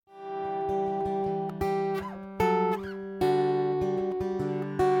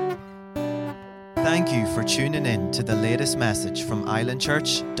Thank you for tuning in to the latest message from Island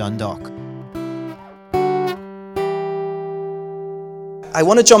Church, Dundalk. I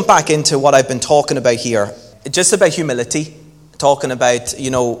want to jump back into what I've been talking about here, just about humility, talking about,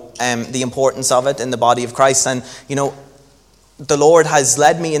 the importance of it in the body of Christ. And, the Lord has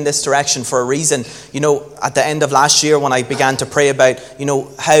led me in this direction for a reason. At the end of last year when I began to pray about,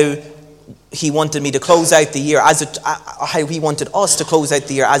 how He wanted me to close out the year, how He wanted us to close out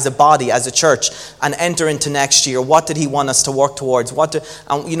the year as a body, as a church, and enter into next year. What did He want us to work towards?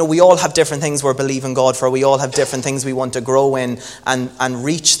 We all have different things we're believing God for. We all have different things we want to grow in and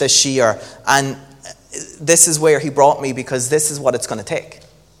reach this year. And this is where He brought me, because this is what it's going to take.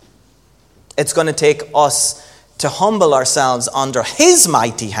 It's going to take us to humble ourselves under His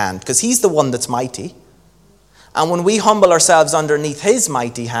mighty hand, because He's the one that's mighty. And when we humble ourselves underneath His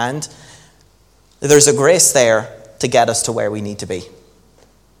mighty hand, there's a grace there to get us to where we need to be.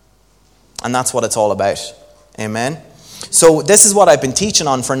 And that's what it's all about. Amen. So this is what I've been teaching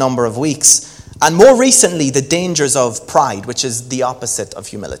on for a number of weeks. And more recently, the dangers of pride, which is the opposite of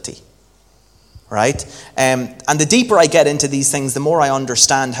humility. Right? And the deeper I get into these things, the more I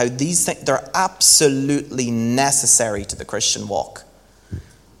understand how these things, they're absolutely necessary to the Christian walk.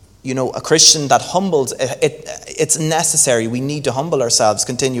 A Christian that humbles, it's necessary. We need to humble ourselves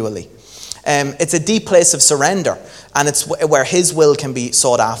continually. It's a deep place of surrender, and it's where His will can be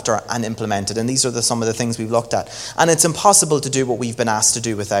sought after and implemented. And these are some of the things we've looked at. And it's impossible to do what we've been asked to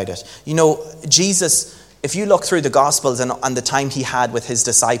do without it. Jesus, if you look through the Gospels and the time He had with His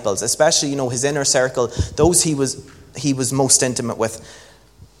disciples, especially, His inner circle, those He was most intimate with,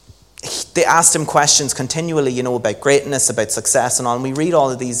 they asked Him questions continually, about greatness, about success and all. And we read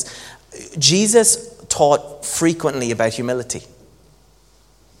all of these. Jesus taught frequently about humility.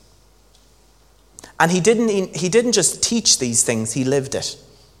 And he didn't just teach these things, He lived it.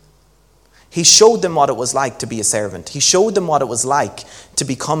 He showed them what it was like to be a servant. He showed them what it was like to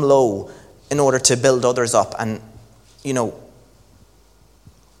become low in order to build others up and,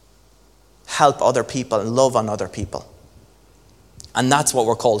 help other people and love on other people. And that's what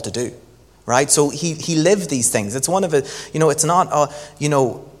we're called to do, right? So he lived these things. It's one of it, it's not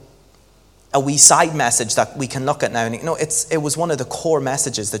a wee side message that we can look at now. It was one of the core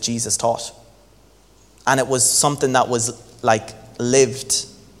messages that Jesus taught. And it was something that was lived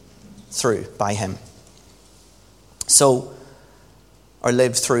through by Him. Or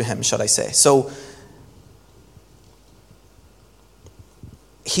lived through Him, should I say. So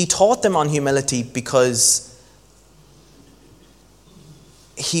He taught them on humility because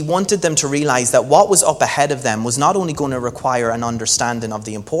He wanted them to realize that what was up ahead of them was not only going to require an understanding of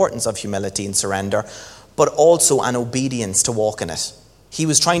the importance of humility and surrender, but also an obedience to walk in it. He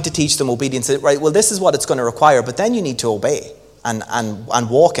was trying to teach them obedience. Right, well, this is what it's going to require, but then you need to obey and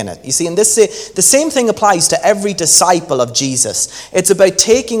walk in it. You see, and the same thing applies to every disciple of Jesus. It's about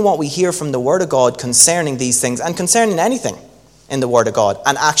taking what we hear from the Word of God concerning these things and concerning anything in the Word of God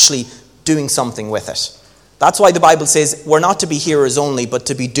and actually doing something with it. That's why the Bible says we're not to be hearers only, but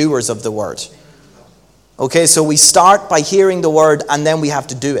to be doers of the Word. Okay, so we start by hearing the Word and then we have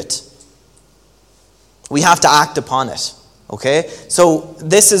to do it. We have to act upon it. Okay, so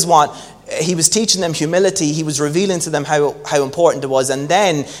this is what He was teaching them: humility. He was revealing to them how important it was, and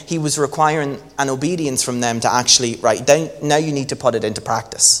then He was requiring an obedience from them to actually, right, then now you need to put it into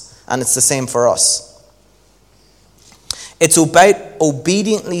practice. And it's the same for us. It's about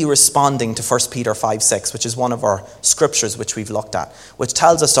obediently responding to 1 Peter 5:6, which is one of our scriptures which we've looked at, which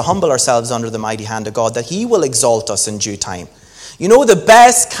tells us to humble ourselves under the mighty hand of God, that He will exalt us in due time. The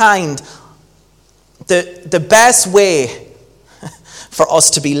best way for us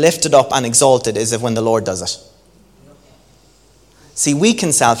to be lifted up and exalted is when the Lord does it. See, we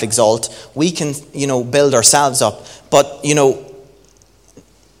can self-exalt, we can, build ourselves up, but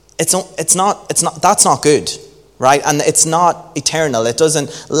it's not that's not good, right? And it's not eternal. It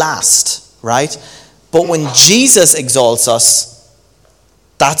doesn't last, right? But when Jesus exalts us,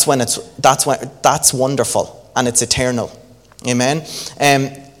 that's wonderful and it's eternal. Amen.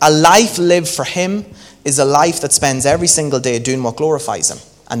 A life lived for Him is a life that spends every single day doing what glorifies Him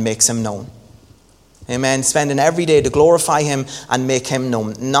and makes Him known. Amen. Spending every day to glorify Him and make Him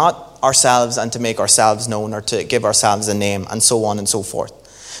known. Not ourselves and to make ourselves known or to give ourselves a name and so on and so forth.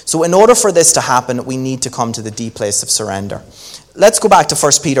 So in order for this to happen, we need to come to the deep place of surrender. Let's go back to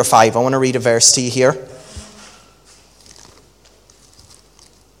 1 Peter 5. I want to read a verse to you here.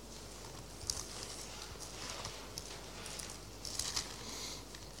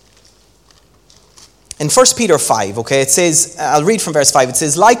 In 1 Peter 5, okay, it says, I'll read from verse 5. It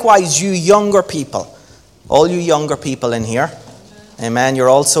says, likewise, you younger people, all you younger people in here, amen, you're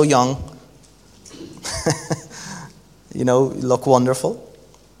all so young. You look wonderful.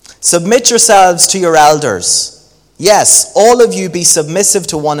 Submit yourselves to your elders. Yes, all of you be submissive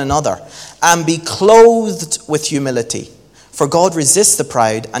to one another and be clothed with humility. For God resists the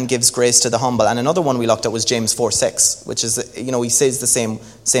proud and gives grace to the humble. And another one we looked at was James 4:6, which is, he says the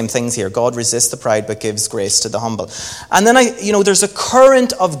same things here. God resists the proud but gives grace to the humble. And then there's a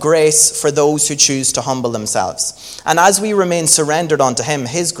current of grace for those who choose to humble themselves. And as we remain surrendered unto him,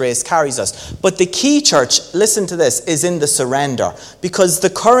 his grace carries us. But the key, church, listen to this, is in the surrender. Because the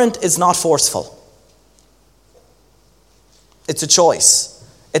current is not forceful. It's a choice.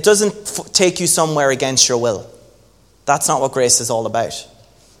 It doesn't take you somewhere against your will. That's not what grace is all about.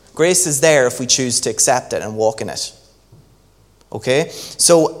 Grace is there if we choose to accept it and walk in it. Okay?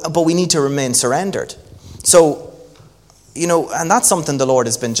 But we need to remain surrendered. So, and that's something the Lord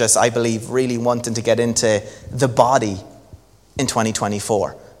has been just, I believe, really wanting to get into the body in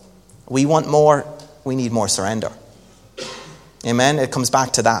 2024. We want more, we need more surrender. Amen? It comes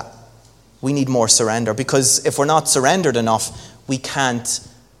back to that. We need more surrender, because if we're not surrendered enough, we can't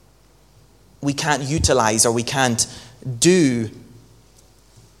utilize, or we can't do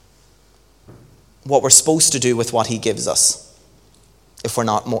what we're supposed to do with what he gives us if we're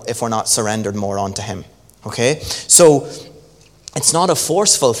not surrendered more onto him. Okay? So it's not a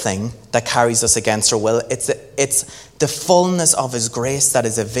forceful thing that carries us against our will. It's the fullness of his grace that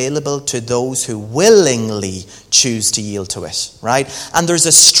is available to those who willingly choose to yield to it, right? And there's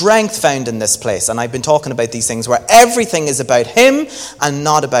a strength found in this place, and I've been talking about these things where everything is about him and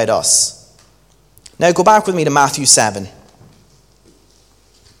not about us. Now go back with me to Matthew 7.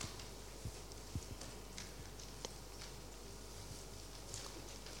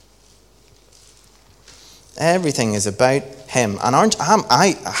 Everything is about him. And aren't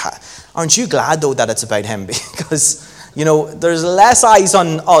you glad, though, that it's about him? Because, there's less eyes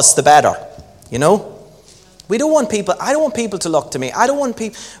on us, the better. We don't want people, I don't want people to look to me. I don't want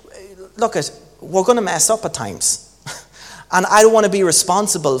people, we're going to mess up at times. And I don't want to be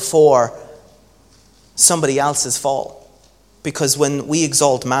responsible for somebody else's fall. Because when we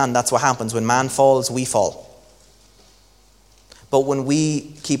exalt man, that's what happens. When man falls, we fall. But when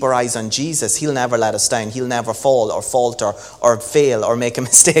we keep our eyes on Jesus, he'll never let us down. He'll never fall or falter or fail or make a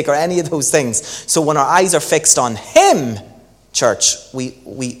mistake or any of those things. So when our eyes are fixed on him, church, we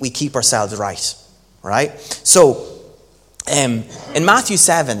keep ourselves right. Right? So in Matthew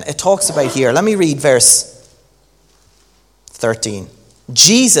 7, it talks about here. Let me read verse 13.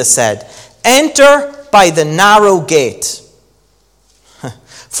 Jesus said, "Enter by the narrow gate.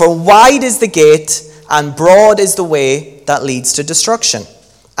 For wide is the gate and broad is the way that leads to destruction,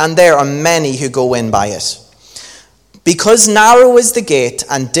 and there are many who go in by it. Because narrow is the gate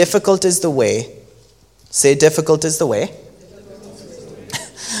and difficult is the way," say difficult is the way,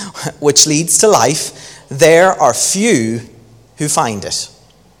 "which leads to life, there are few who find it."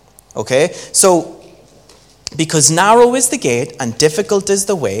 Okay? So, because narrow is the gate and difficult is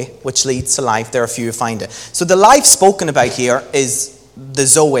the way which leads to life, there are few who find it. So the life spoken about here is the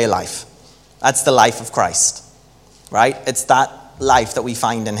Zoe life. That's the life of Christ. Right? It's that life that we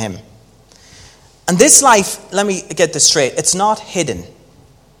find in him. And this life, let me get this straight, it's not hidden.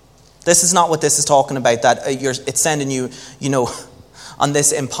 This is not what this is talking about, that it's sending you, on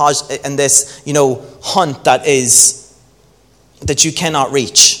this hunt that you cannot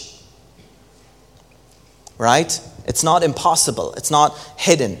reach. Right? It's not impossible. It's not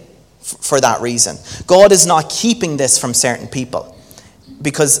hidden for that reason. God is not keeping this from certain people.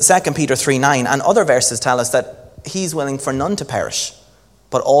 Because 2 Peter 3:9 and other verses tell us that he's willing for none to perish,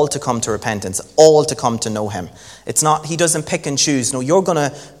 but all to come to repentance, all to come to know him. It's not, he doesn't pick and choose. No, you're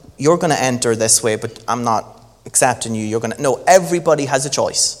gonna enter this way, but I'm not accepting you. No, everybody has a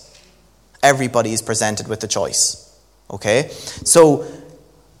choice. Everybody is presented with a choice. Okay? So,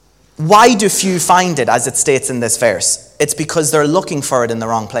 why do few find it, as it states in this verse? It's because they're looking for it in the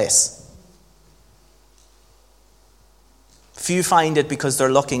wrong place. Few find it because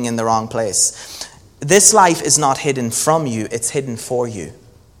they're looking in the wrong place. This life is not hidden from you, it's hidden for you.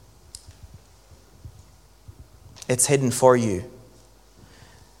 It's hidden for you.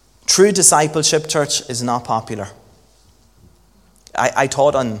 True discipleship, church, is not popular. I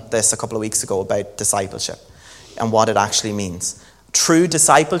taught on this a couple of weeks ago about discipleship and what it actually means. True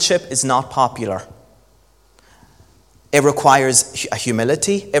discipleship is not popular. It requires a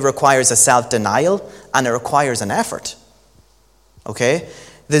humility, it requires a self-denial, and it requires an effort. Okay?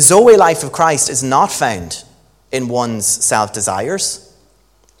 The Zoe life of Christ is not found in one's self-desires.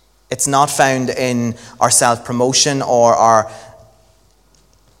 It's not found in our self-promotion or our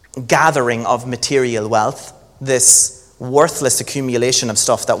gathering of material wealth, this worthless accumulation of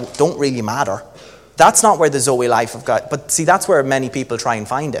stuff that don't really matter, That's not where the Zoe life of God, but see, that's where many people try and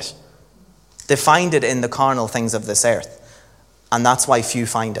find it. They find it in the carnal things of this earth. And that's why few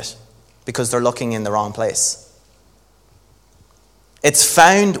find it, because they're looking in the wrong place. It's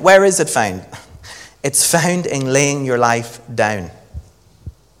found, where is it found? It's found in laying your life down,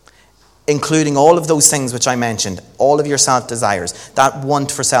 including all of those things which I mentioned, all of your self-desires, that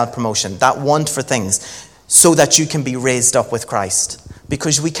want for self-promotion, that want for things, so that you can be raised up with Christ.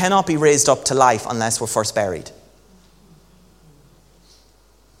 Because we cannot be raised up to life unless we're first buried.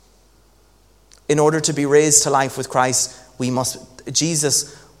 In order to be raised to life with Christ,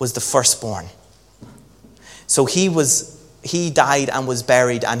 Jesus was the firstborn. So he died and was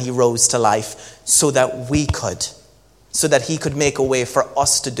buried and he rose to life so that he could make a way for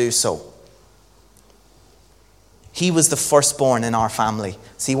us to do so. He was the firstborn in our family.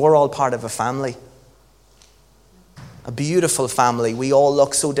 See, we're all part of a family. A beautiful family. We all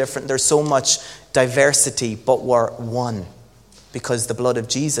look so different. There's so much diversity, but we're one because the blood of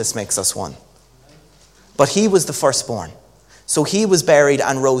Jesus makes us one. But he was the firstborn. So he was buried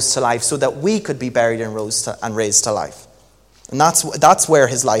and rose to life so that we could be buried and raised to life. And that's where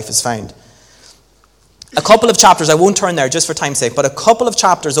his life is found. A couple of chapters, I won't turn there just for time's sake, but a couple of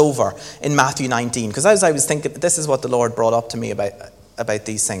chapters over in Matthew 19, because as I was thinking, this is what the Lord brought up to me about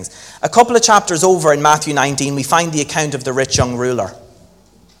these things. A couple of chapters over in Matthew 19, we find the account of the rich young ruler.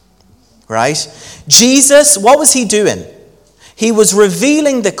 Right? Jesus, what was he doing? He was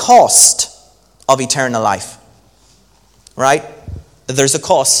revealing the cost of eternal life. Right? There's a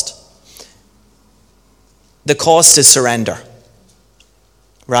cost. The cost is surrender.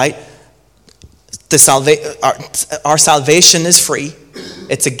 Right? Our salvation is free.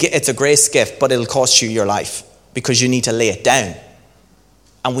 It's a grace gift, but it'll cost you your life because you need to lay it down.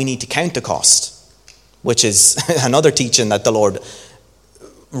 And we need to count the cost, which is another teaching that the Lord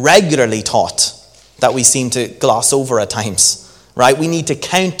regularly taught that we seem to gloss over at times. Right? We need to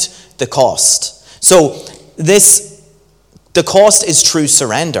count the cost. So the cost is true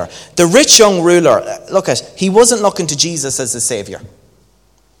surrender. The rich young ruler, he wasn't looking to Jesus as a savior.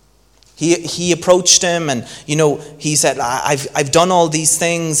 He approached him and, he said, I've done all these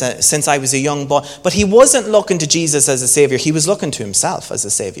things since I was a young boy. But he wasn't looking to Jesus as a savior. He was looking to himself as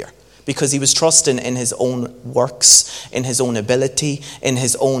a savior because he was trusting in his own works, in his own ability, in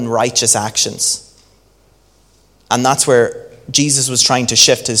his own righteous actions. And that's where Jesus was trying to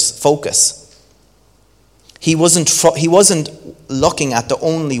shift his focus. He wasn't looking at the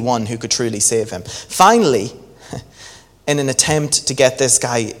only one who could truly save him. Finally, in an attempt to get this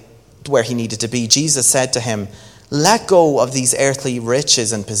guy where he needed to be, Jesus said to him, let go of these earthly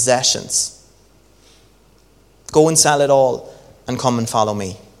riches and possessions. Go and sell it all and come and follow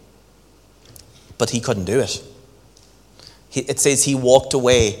me. But he couldn't do it. It says he walked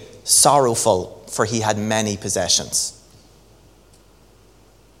away sorrowful, for he had many possessions.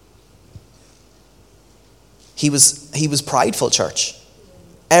 He was prideful, church.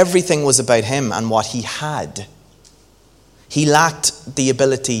 Everything was about him and what he had. He lacked the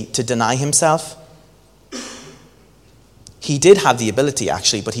ability to deny himself. He did have the ability,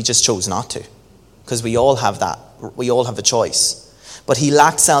 actually, but he just chose not to. Because we all have that. We all have a choice. But he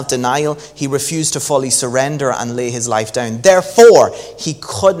lacked self-denial. He refused to fully surrender and lay his life down. Therefore, he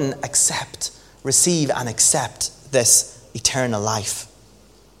couldn't receive and accept this eternal life.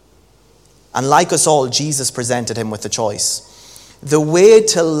 And like us all, Jesus presented him with a choice. The way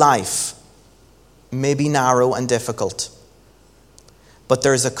to life may be narrow and difficult, but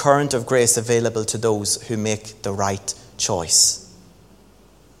there is a current of grace available to those who make the right choice.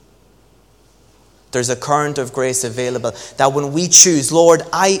 There's a current of grace available that when we choose, Lord,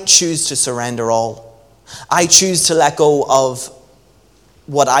 I choose to surrender all. I choose to let go of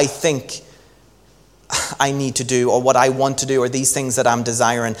what I think I need to do or what I want to do or these things that I'm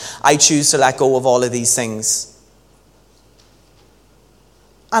desiring. I choose to let go of all of these things.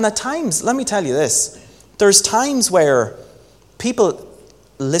 And at times, let me tell you this, there's times where people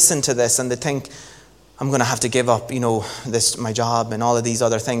listen to this and they think, I'm going to have to give up, my job and all of these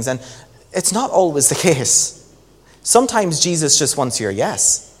other things. And it's not always the case. Sometimes Jesus just wants your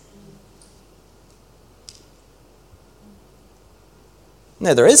yes.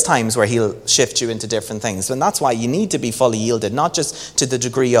 Now, there is times where he'll shift you into different things. And that's why you need to be fully yielded, not just to the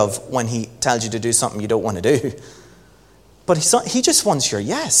degree of when he tells you to do something you don't want to do. But he just wants your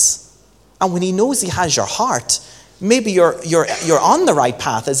yes. And when he knows he has your heart, maybe you're on the right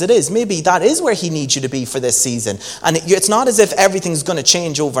path as it is. Maybe that is where he needs you to be for this season. And it's not as if everything's going to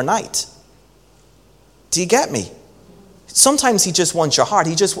change overnight. Do you get me? Sometimes he just wants your heart.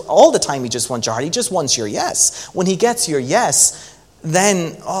 All the time he just wants your heart. He just wants your yes. When he gets your yes,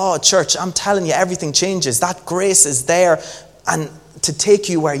 then, church, I'm telling you, everything changes. That grace is there and to take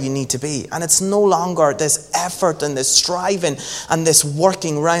you where you need to be. And it's no longer this effort and this striving and this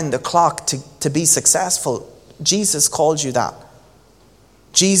working round the clock to be successful. Jesus called you that.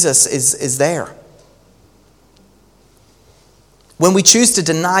 Jesus is there. When we choose to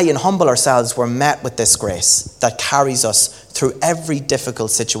deny and humble ourselves, we're met with this grace that carries us through every difficult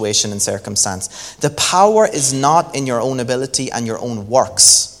situation and circumstance. The power is not in your own ability and your own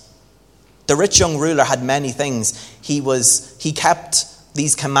works. The rich young ruler had many things. He kept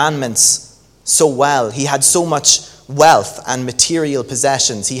these commandments so well. He had so much wealth and material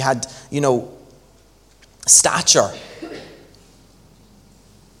possessions. He had, stature.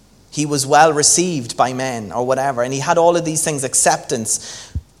 He was well received by men or whatever. And he had all of these things,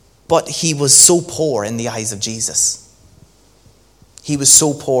 acceptance. But he was so poor in the eyes of Jesus. He was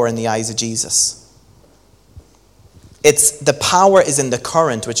so poor in the eyes of Jesus. The power is in the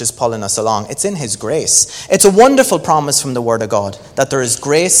current which is pulling us along. It's in his grace. It's a wonderful promise from the Word of God that there is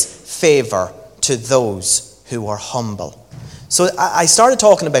grace, favor to those who are humble. So I started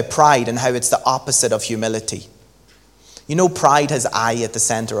talking about pride and how it's the opposite of humility. Pride has I at the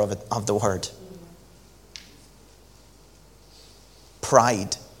center of the word.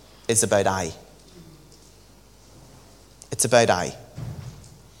 Pride is about I. It's about I.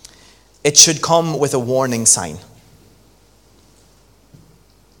 It should come with a warning sign.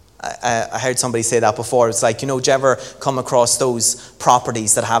 I heard somebody say that before. It's like, do you ever come across those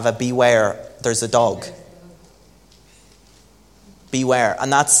properties that have a beware, there's a dog? Beware.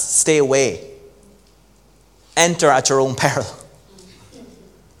 And that's stay away. Enter at your own peril.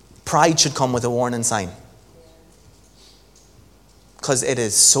 Pride should come with a warning sign. Because it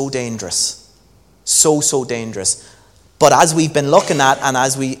is so dangerous. So dangerous. But as we've been looking at and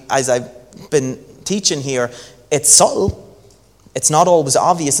as I've been teaching here, it's subtle. It's not always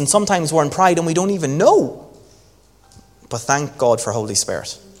obvious. And sometimes we're in pride and we don't even know. But thank God for Holy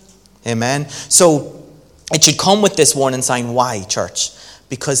Spirit. Amen. So it should come with this warning sign. Why, church?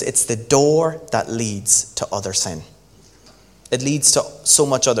 Because it's the door that leads to other sin. It leads to so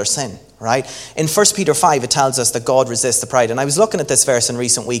much other sin, right? In 1 Peter 5, it tells us that God resists the pride. And I was looking at this verse in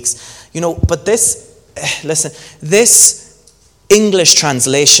recent weeks. But this English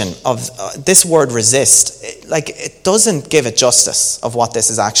translation of this word resist, it doesn't give it justice of what this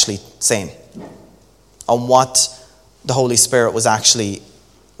is actually saying. On what the Holy Spirit was actually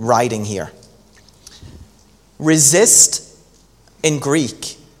writing here. Resist, in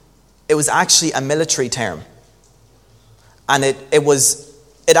Greek, it was actually a military term. And it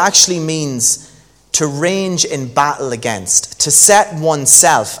actually means to range in battle against, to set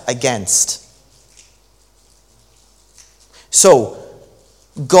oneself against. So,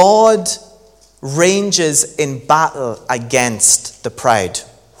 God ranges in battle against the proud.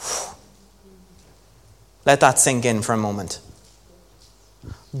 Let that sink in for a moment.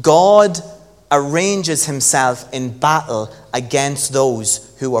 God arranges himself in battle against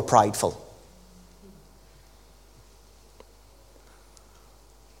those who are prideful.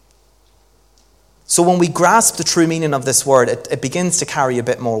 So when we grasp the true meaning of this word, it begins to carry a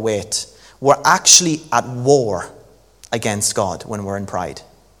bit more weight. We're actually at war against God when we're in pride.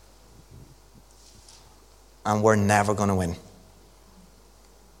 And we're never going to win.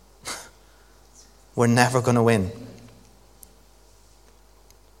 We're never going to win.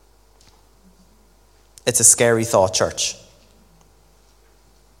 It's a scary thought, church.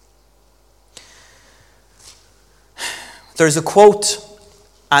 There's a quote,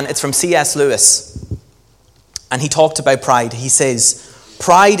 and it's from C.S. Lewis. And he talked about pride. He says,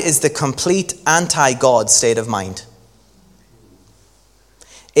 "Pride is the complete anti-God state of mind.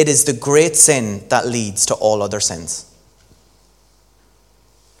 It is the great sin that leads to all other sins."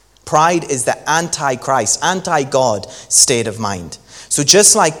 Pride is the anti-Christ, anti-God state of mind. So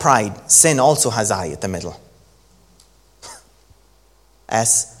just like pride, sin also has I at the middle.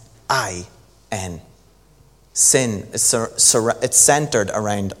 S-I-N. Sin, it's centered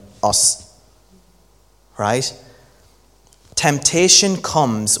around us. Right? Temptation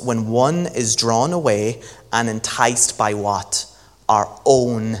comes when one is drawn away and enticed by what? Our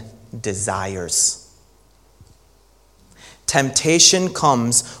own desires. Temptation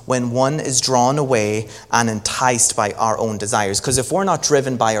comes when one is drawn away and enticed by our own desires. Because if we're not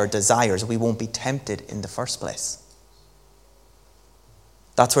driven by our desires, we won't be tempted in the first place.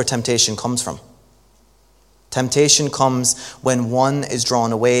 That's where temptation comes from. Temptation comes when one is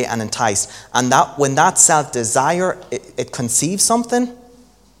drawn away and enticed. And when that self-desire, it conceives something,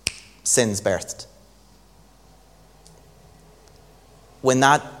 sin's birthed. When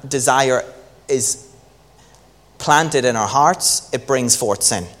that desire is planted in our hearts, it brings forth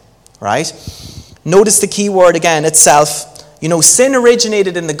sin, right? Notice the key word again, it's self. Sin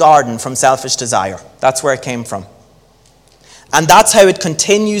originated in the garden from selfish desire. That's where it came from. And that's how it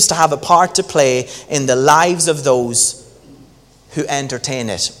continues to have a part to play in the lives of those who entertain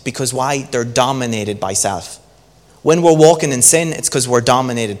it. Because why? They're dominated by self. When we're walking in sin, it's because we're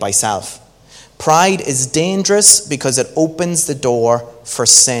dominated by self. Pride is dangerous because it opens the door for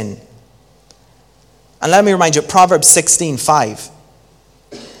sin. And let me remind you, Proverbs 16:5.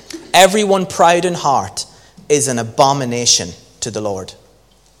 Everyone proud in heart is an abomination to the Lord.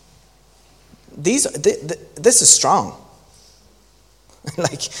 This is strong.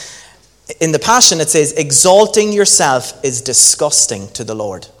 Like in the Passion it says, exalting yourself is disgusting to the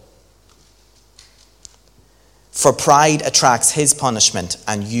Lord. For pride attracts his punishment,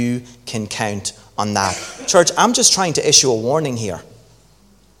 and you can count on that. Church, I'm just trying to issue a warning here.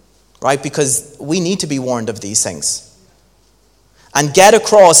 Right? Because we need to be warned of these things. And get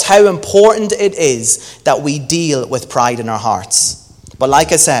across how important it is that we deal with pride in our hearts. But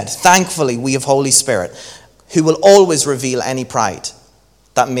like I said, thankfully we have Holy Spirit who will always reveal any pride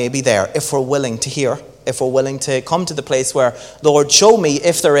that may be there if we're willing to hear, if we're willing to come to the place where, Lord, show me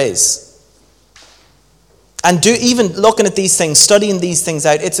if there is. And even looking at these things, studying these things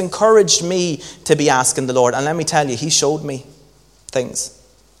out, it's encouraged me to be asking the Lord. And let me tell you, he showed me things.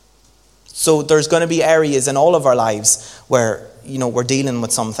 So there's going to be areas in all of our lives where, we're dealing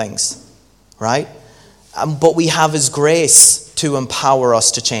with some things, right? But we have his grace to empower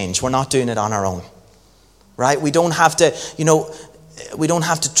us to change. We're not doing it on our own, right? We don't have to,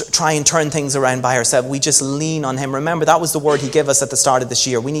 try and turn things around by ourselves. We just lean on him. Remember, that was the word he gave us at the start of this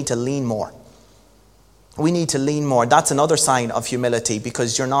year. We need to lean more. We need to lean more. That's another sign of humility,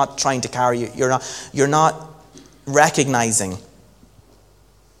 because you're not trying to carry it. You're not recognizing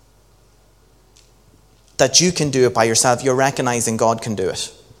that you can do it by yourself. You're recognizing God can do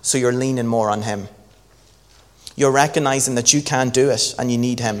it. So you're leaning more on him. You're recognizing that you can't do it and you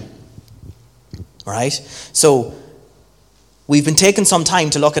need him. Right? So we've been taking some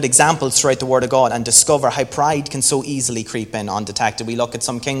time to look at examples throughout the Word of God and discover how pride can so easily creep in undetected. We looked at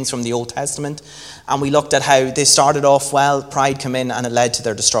some kings from the Old Testament, and we looked at how they started off well, pride came in, and it led to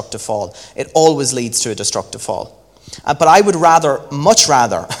their destructive fall. It always leads to a destructive fall. But I would much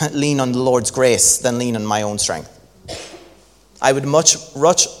rather lean on the Lord's grace than lean on my own strength. I would much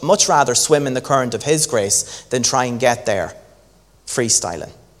rather swim in the current of his grace than try and get there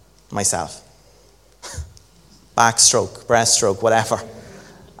freestyling myself. Backstroke, breaststroke, whatever.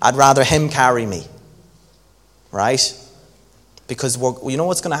 I'd rather him carry me. Right? Because you know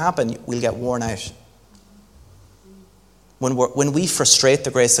what's going to happen? We'll get worn out. When we frustrate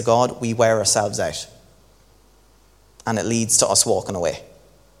the grace of God, we wear ourselves out. And it leads to us walking away.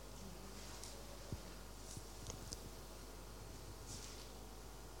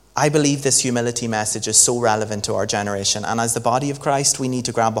 I believe this humility message is so relevant to our generation. And as the body of Christ, we need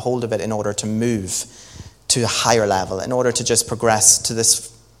to grab a hold of it in order to move to a higher level, in order to just progress to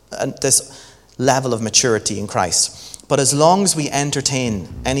this level of maturity in Christ. But as long as we entertain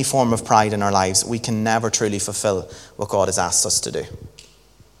any form of pride in our lives, we can never truly fulfill what God has asked us to do.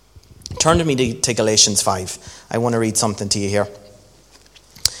 Turn to me to Galatians 5. I want to read something to you here.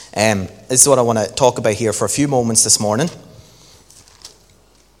 This is what I want to talk about here for a few moments this morning.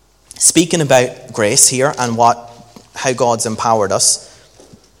 Speaking about grace here and how God's empowered us.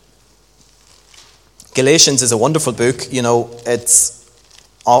 Galatians is a wonderful book. It's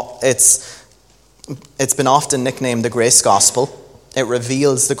been often nicknamed the Grace Gospel. It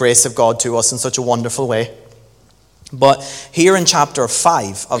reveals the grace of God to us in such a wonderful way. But here in chapter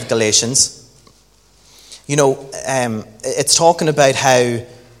 5 of Galatians, it's talking about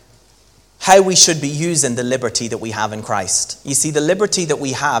how we should be using the liberty that we have in Christ. You see, the liberty that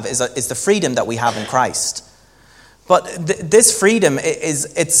we have is the freedom that we have in Christ. But this freedom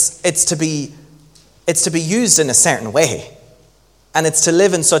it's to be used in a certain way. And it's to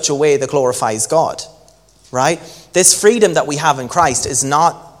live in such a way that glorifies God. Right? This freedom that we have in Christ is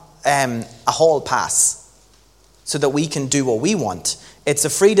not a hall pass so that we can do what we want. It's a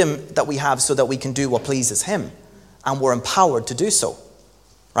freedom that we have so that we can do what pleases him. And we're empowered to do so.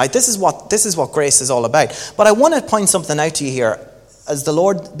 Right? This is what grace is all about. But I want to point something out to you here as the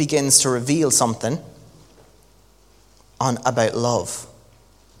Lord begins to reveal something about love.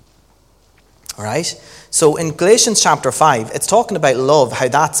 All right? So in Galatians chapter 5, it's talking about love,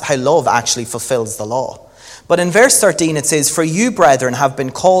 how love actually fulfills the law. But in verse 13 it says, "For you, brethren, have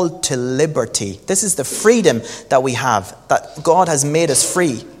been called to liberty." This is the freedom that we have, that God has made us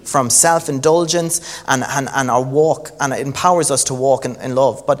free from self-indulgence and our walk, and it empowers us to walk in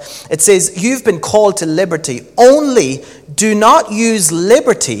love. But it says, you've been called to liberty, only do not use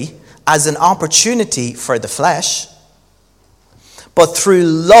liberty as an opportunity for the flesh, but through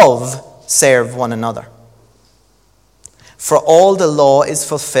love serve one another. For all the law is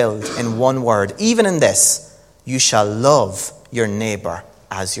fulfilled in one word, even in this, you shall love your neighbor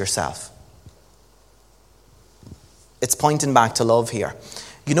as yourself. It's pointing back to love here.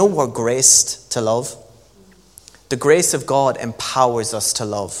 You know, we're graced to love. The grace of God empowers us to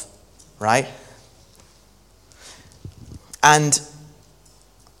love, right? And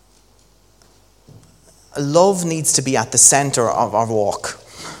love needs to be at the center of our walk.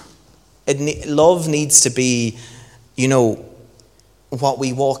 Love needs to be, what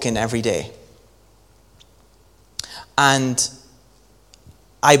we walk in every day. And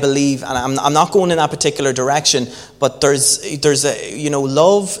I believe, and I'm not going in that particular direction, but there's a,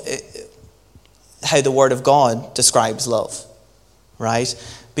 love, how the Word of God describes love, right?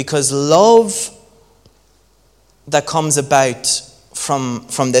 Because love that comes about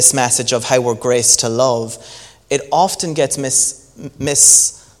from this message of how we're graced to love, it often gets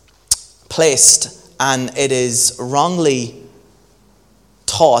misplaced, and it is wrongly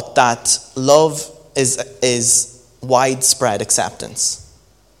taught that love is widespread acceptance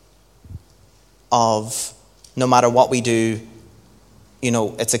of no matter what we do,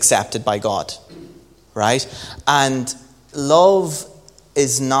 it's accepted by God, right? And love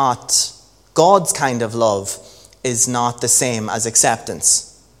is not, God's kind of love is not the same as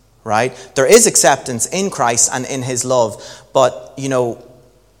acceptance, right? There is acceptance in Christ and in his love, but,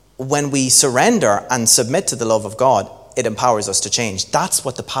 when we surrender and submit to the love of God, it empowers us to change. That's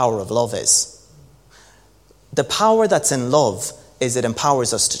what the power of love is. The power that's in love is it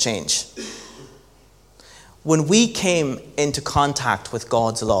empowers us to change. When we came into contact with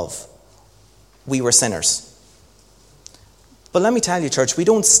God's love, we were sinners. But let me tell you, church, we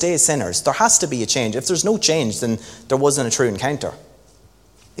don't stay sinners. There has to be a change. If there's no change, then there wasn't a true encounter.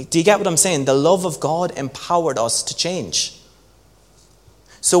 Do you get what I'm saying? The love of God empowered us to change.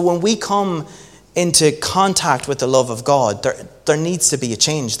 So when we come into contact with the love of God, there needs to be a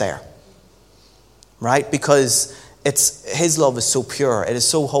change there. Right? Because his love is so pure, it is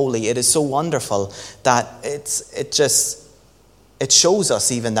so holy, it is so wonderful that it shows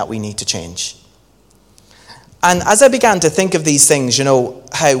us even that we need to change. And as I began to think of these things,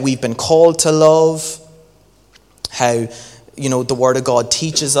 how we've been called to love, how, the Word of God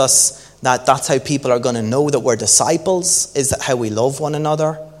teaches us that that's how people are going to know that we're disciples, is that how we love one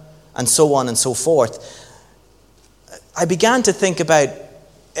another, and so on and so forth. I began to think about,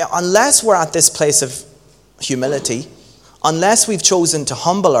 unless we're at this place of humility, unless we've chosen to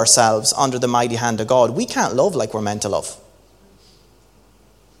humble ourselves under the mighty hand of God, we can't love like we're meant to love.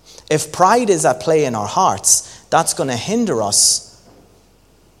 If pride is at play in our hearts, that's going to hinder us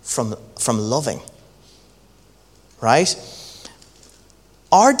from loving. Right?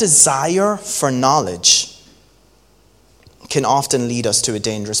 Our desire for knowledge can often lead us to a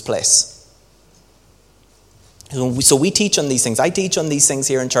dangerous place. So we teach on these things. I teach on these things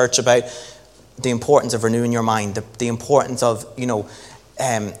here in church about the importance of renewing your mind, the importance of,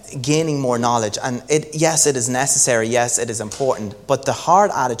 gaining more knowledge. And yes, it is necessary. Yes, it is important. But the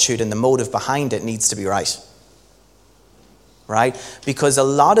heart attitude and the motive behind it needs to be right. Right? Because a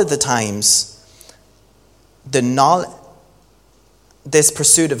lot of the times, this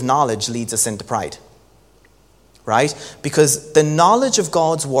pursuit of knowledge leads us into pride. Right? Because the knowledge of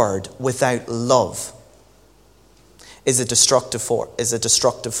God's word without love is a destructive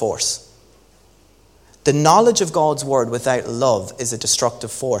force. The knowledge of God's word without love is a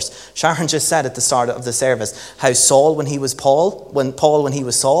destructive force. Sharon just said at the start of the service how Saul, when he was Saul,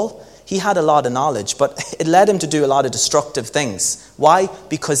 he had a lot of knowledge, but it led him to do a lot of destructive things. Why?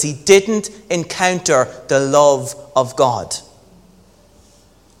 Because he didn't encounter the love of God.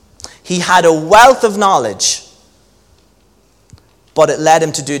 He had a wealth of knowledge, but it led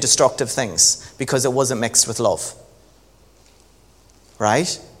him to do destructive things because it wasn't mixed with love.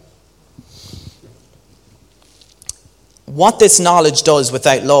 Right? What this knowledge does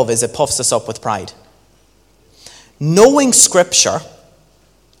without love is it puffs us up with pride. Knowing Scripture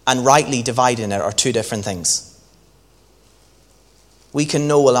and rightly dividing it are two different things. We can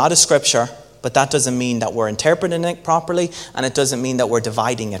know a lot of Scripture, but that doesn't mean that we're interpreting it properly, and it doesn't mean that we're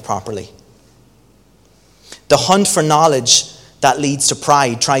dividing it properly. The hunt for knowledge that leads to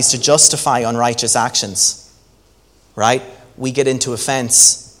pride tries to justify unrighteous actions. Right? We get into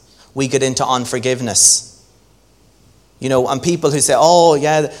offense. We get into unforgiveness. And people who say, oh,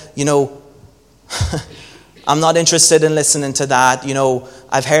 yeah, I'm not interested in listening to that.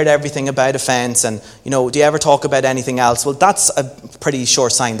 I've heard everything about offense, and, do you ever talk about anything else? Well, that's a pretty sure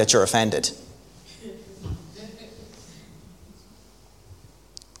sign that you're offended.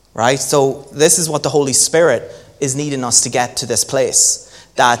 Right? So this is what the Holy Spirit is needing us to get to this place.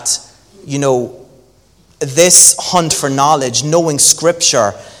 That, this hunt for knowledge, knowing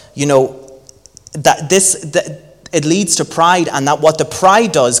Scripture, that it leads to pride, and that what the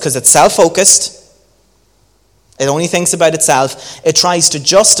pride does, because it's self-focused, it only thinks about itself, it tries to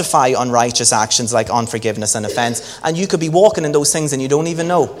justify unrighteous actions like unforgiveness and offense, and you could be walking in those things and you don't even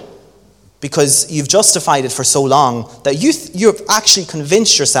know, because you've justified it for so long that you've actually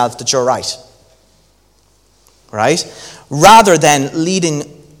convinced yourself that you're right. Right? Rather than leading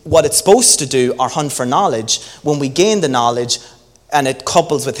what it's supposed to do, our hunt for knowledge, when we gain the knowledge and it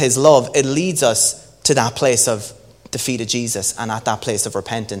couples with his love, it leads us to that place of the feet of Jesus and at that place of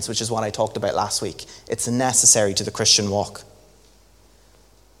repentance, which is what I talked about last week. It's necessary to the Christian walk.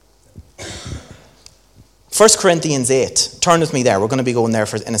 1 Corinthians 8. Turn with me there. We're going to be going there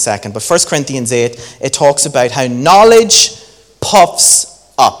in a second. But 1 Corinthians 8, it talks about how knowledge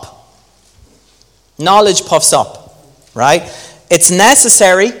puffs up. Knowledge puffs up. Right? It's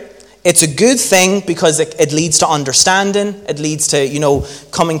necessary. It's a good thing because it leads to understanding. It leads to,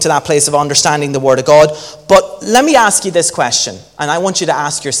 coming to that place of understanding the Word of God. But let me ask you this question, and I want you to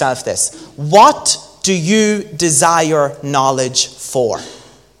ask yourself this. What do you desire knowledge for?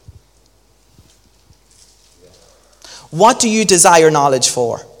 What do you desire knowledge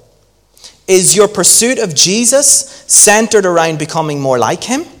for? Is your pursuit of Jesus centered around becoming more like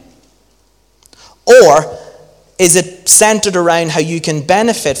him? Or is it centered around how you can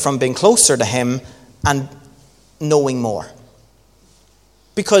benefit from being closer to him and knowing more?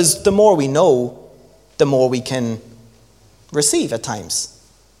 Because the more we know, the more we can receive at times,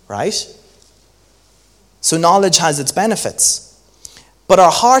 right? So knowledge has its benefits. But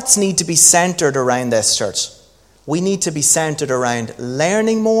our hearts need to be centered around this, church. We need to be centered around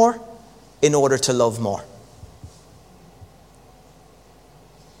learning more in order to love more.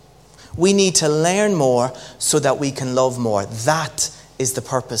 We need to learn more so that we can love more. That is the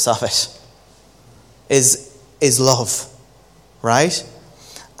purpose of it. Is love. Right?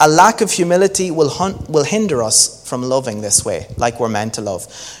 A lack of humility will hinder us from loving this way, like we're meant to love.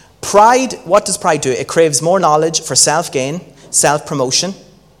 Pride, what does pride do? It craves more knowledge for self-gain, self-promotion.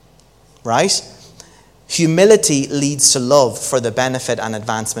 Right? Humility leads to love for the benefit and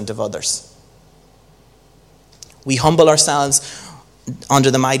advancement of others. We humble ourselves under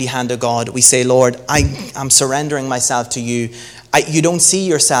the mighty hand of God. We say, Lord, I'm surrendering myself to you. You don't see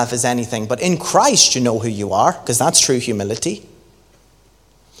yourself as anything, but in Christ you know who you are, because that's true humility.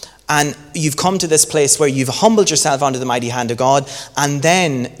 And you've come to this place where you've humbled yourself under the mighty hand of God, and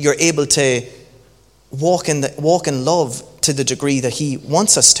then you're able to walk in love to the degree that he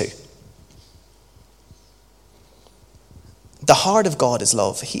wants us to. The heart of God is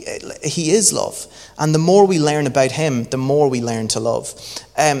love. He is love. And the more we learn about him, the more we learn to love.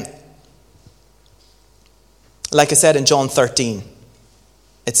 Like I said in John 13,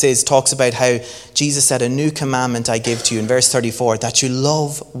 it talks about how Jesus said, a new commandment I give to you in verse 34, that you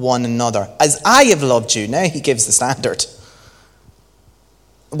love one another. As I have loved you. Now he gives the standard.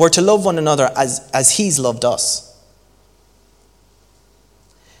 We're to love one another as he's loved us.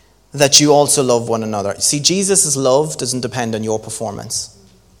 That you also love one another. See, Jesus' love doesn't depend on your performance.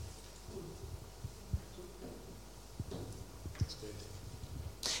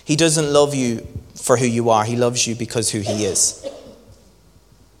 He doesn't love you for who you are. He loves you because who he is.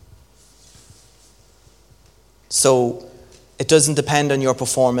 So it doesn't depend on your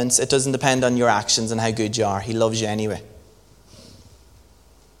performance. It doesn't depend on your actions and how good you are. He loves you anyway.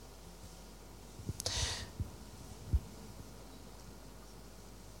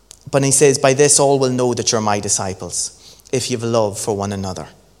 But he says, by this all will know that you're my disciples, if you have love for one another.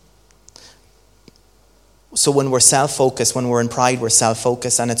 So when we're self-focused, when we're in pride, we're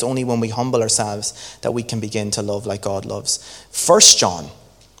self-focused, and it's only when we humble ourselves that we can begin to love like God loves. 1 John,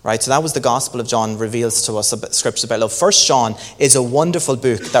 right? So that was the Gospel of John, reveals to us scriptures about love. 1 John is a wonderful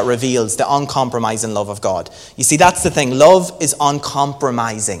book that reveals the uncompromising love of God. You see, that's the thing. Love is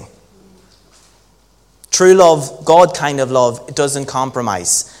uncompromising. True love, God kind of love, it doesn't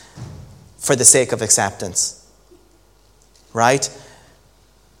compromise for the sake of acceptance. Right?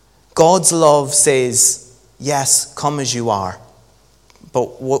 God's love says, yes, come as you are,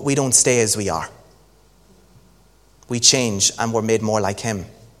 but we don't stay as we are. We change and we're made more like him.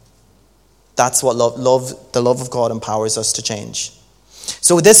 That's what the love of God empowers us to change.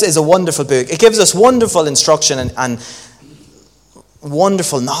 So this is a wonderful book. It gives us wonderful instruction and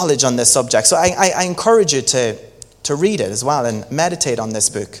wonderful knowledge on this subject. So I encourage you to read it as well and meditate on this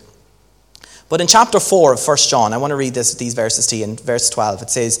book. But in chapter 4 of 1 John, I want to read these verses to you. In verse 12, it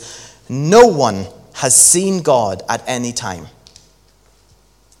says, "No one has seen God at any time."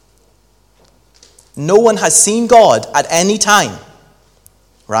 No one has seen God at any time.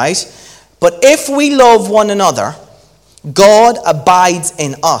 Right? "But if we love one another, God abides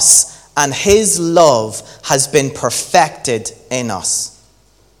in us, and his love has been perfected in us.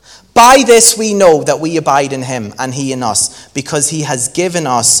 By this we know that we abide in him and he in us, because he has given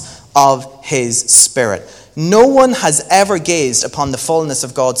us of his Spirit. No one has ever gazed upon the fullness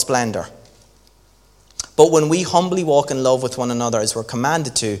of God's splendor. But when we humbly walk in love with one another as we're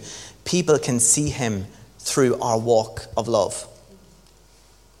commanded to, people can see him through our walk of love."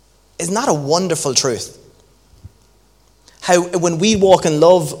 Isn't that a wonderful truth? How when we walk in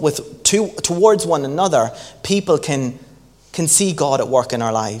love towards one another, people can see God at work in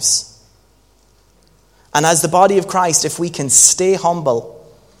our lives. And as the body of Christ, if we can stay humble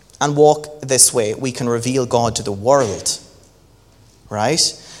and walk this way, we can reveal God to the world.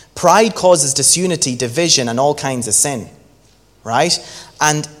 Right? Pride causes disunity, division, and all kinds of sin. Right?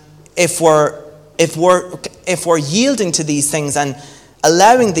 And if we're yielding to these things and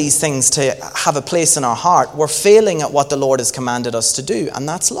allowing these things to have a place in our heart, we're failing at what the Lord has commanded us to do, and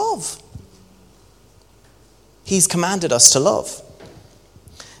that's love. He's commanded us to love.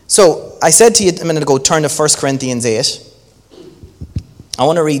 So, I said to you a minute ago, turn to 1 Corinthians 8. I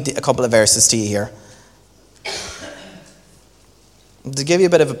want to read a couple of verses to you here. To give you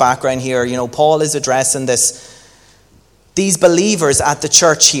a bit of a background here, Paul is addressing these believers at the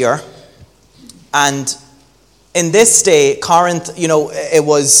church here, and in this day, Corinth, it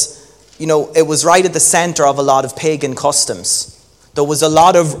was right at the center of a lot of pagan customs. There was a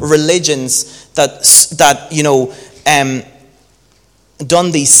lot of religions that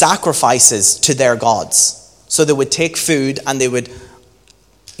done these sacrifices to their gods. So they would take food and they would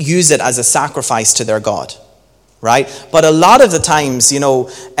use it as a sacrifice to their god, right? But a lot of the times,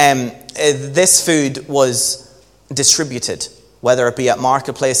 this food was distributed, whether it be at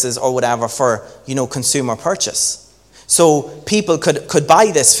marketplaces or whatever, for, consumer purchase. So people could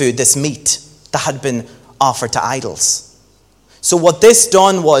buy this food, this meat that had been offered to idols. So what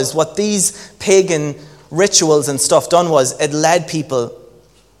these pagan rituals and stuff done was, it led people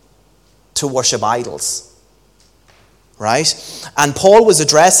to worship idols. Right? And Paul was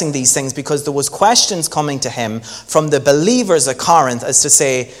addressing these things because there was questions coming to him from the believers at Corinth as to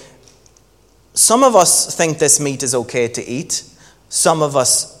say, some of us think this meat is okay to eat. Some of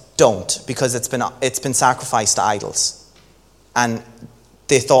us don't, because it's been sacrificed to idols. And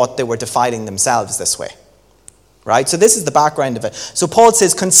they thought they were defiling themselves this way. Right? So this is the background of it. So Paul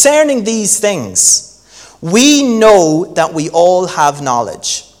says, concerning these things, we know that we all have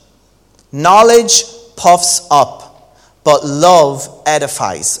knowledge. Knowledge puffs up, but love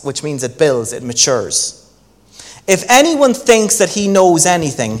edifies, which means it builds, it matures. If anyone thinks that he knows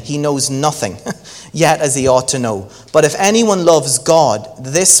anything, he knows nothing, yet as he ought to know. But if anyone loves God,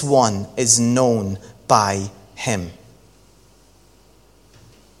 this one is known by him.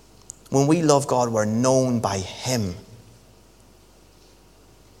 When we love God, we're known by him.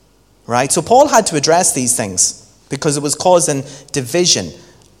 Right? So Paul had to address these things because it was causing division,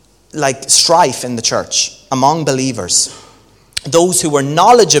 like strife in the church among believers. Those who were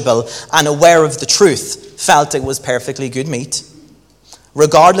knowledgeable and aware of the truth felt it was perfectly good meat,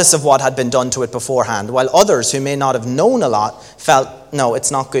 regardless of what had been done to it beforehand, while others who may not have known a lot felt, no, it's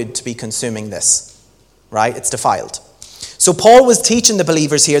not good to be consuming this, right? It's defiled. So Paul was teaching the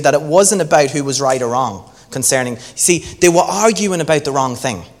believers here that it wasn't about who was right or wrong concerning, see, they were arguing about the wrong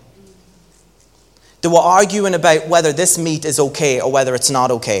thing. They were arguing about whether this meat is okay or whether it's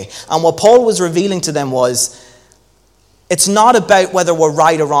not okay. And what Paul was revealing to them was, it's not about whether we're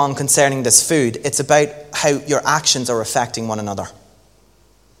right or wrong concerning this food. It's about how your actions are affecting one another.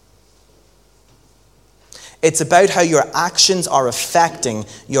 It's about how your actions are affecting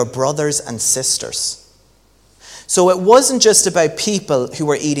your brothers and sisters. So it wasn't just about people who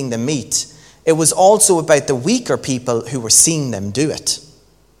were eating the meat. It was also about the weaker people who were seeing them do it.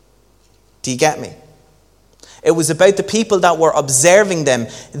 Do you get me? It was about the people that were observing them.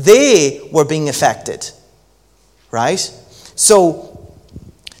 They were being affected. Right? So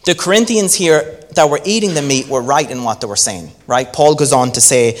the Corinthians here that were eating the meat were right in what they were saying. Right? Paul goes on to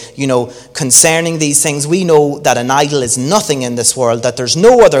say, concerning these things, we know that an idol is nothing in this world, that there's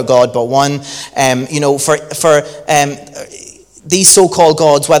no other God but one. these so-called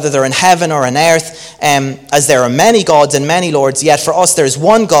gods, whether they're in heaven or on earth, as there are many gods and many lords, yet for us there is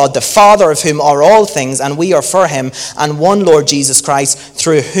one God, the Father of whom are all things, and we are for him, and one Lord Jesus Christ,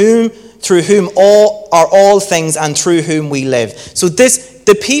 through whom all things, and through whom we live. So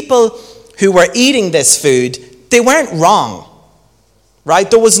the people who were eating this food, they weren't wrong.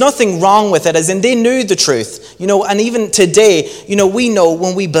 Right? There was nothing wrong with it, as in they knew the truth. And even today, we know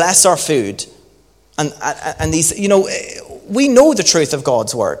when we bless our food, and these, we know the truth of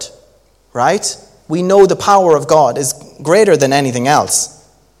God's word, right? We know the power of God is greater than anything else,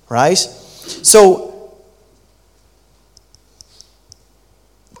 right? So,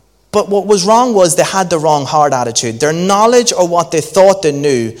 but what was wrong was they had the wrong heart attitude. Their knowledge, or what they thought they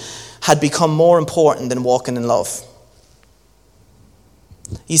knew, had become more important than walking in love.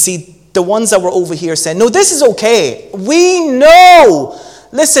 You see, the ones that were over here saying, no, this is okay. We know.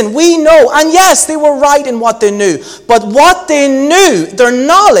 Listen, we know. And yes, they were right in what they knew. But what they knew, their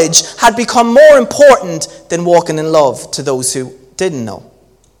knowledge, had become more important than walking in love to those who didn't know.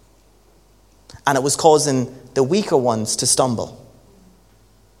 And it was causing the weaker ones to stumble.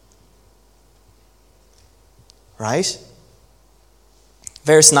 Right?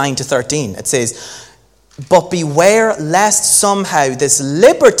 Verse 9 to 13, it says, but beware lest somehow this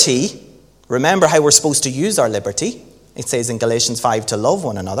liberty, remember how we're supposed to use our liberty. It says in Galatians 5 to love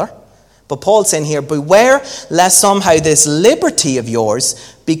one another. But Paul's saying here, beware lest somehow this liberty of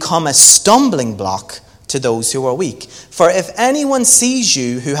yours become a stumbling block to those who are weak. For if anyone sees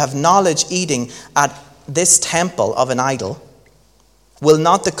you who have knowledge eating at this temple of an idol, will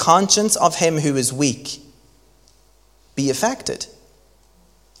not the conscience of him who is weak be affected?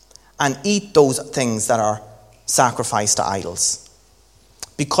 And eat those things that are sacrificed to idols.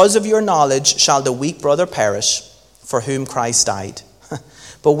 Because of your knowledge shall the weak brother perish, for whom Christ died.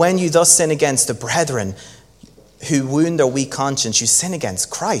 But when you thus sin against the brethren who wound their weak conscience, you sin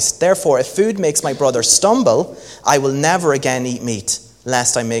against Christ. Therefore, if food makes my brother stumble, I will never again eat meat,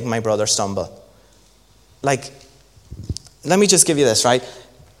 lest I make my brother stumble. Let me just give you this, right?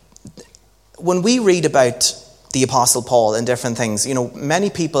 When we read about the Apostle Paul and different things, many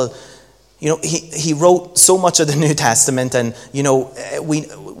people, he wrote so much of the New Testament, and,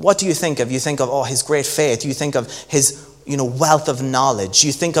 what do you think of? You think of, his great faith. You think of his, wealth of knowledge.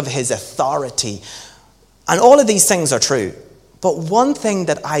 You think of his authority. And all of these things are true. But one thing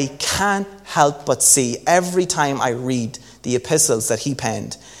that I can't help but see every time I read the epistles that he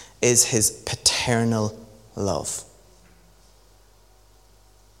penned is his paternal love.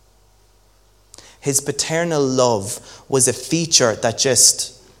 His paternal love was a feature that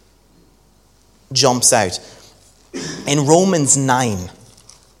just jumps out. In Romans 9,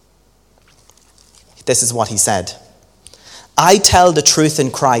 this is what he said. I tell the truth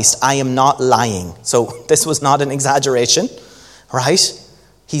in Christ, I am not lying. So this was not an exaggeration, right?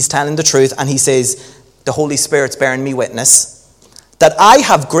 He's telling the truth, and he says, the Holy Spirit's bearing me witness, that I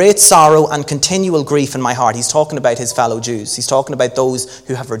have great sorrow and continual grief in my heart. He's talking about his fellow Jews. He's talking about those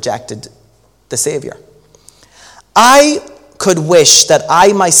who have rejected the Savior. I could wish that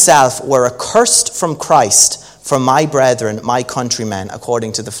I myself were accursed from Christ for my brethren, my countrymen,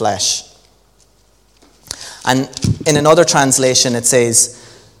 according to the flesh. And in another translation it says,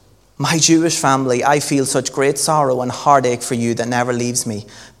 my Jewish family, I feel such great sorrow and heartache for you that never leaves me.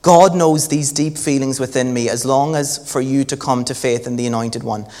 God knows these deep feelings within me as long as for you to come to faith in the Anointed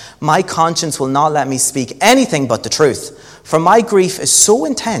One. My conscience will not let me speak anything but the truth. For my grief is so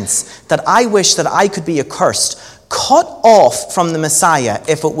intense that I wish that I could be accursed, cut off from the Messiah,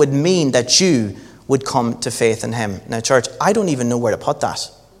 if it would mean that you would come to faith in him. Now, church, I don't even know where to put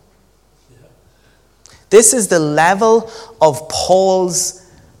that. This is the level of Paul's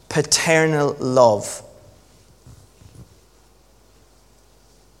paternal love.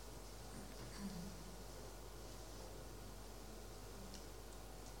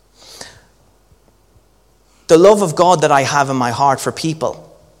 The love of God that I have in my heart for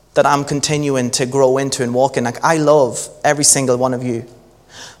people, that I'm continuing to grow into and walk in. I love every single one of you.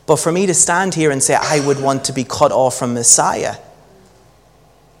 But for me to stand here and say I would want to be cut off from Messiah,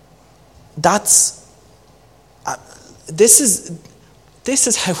 this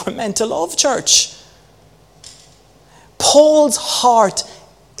is how we're meant to love, church. Paul's heart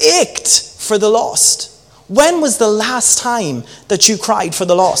ached for the lost. When was the last time that you cried for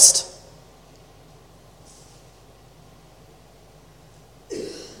the lost?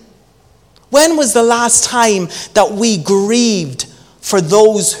 When was the last time that we grieved for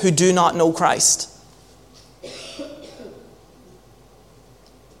those who do not know Christ?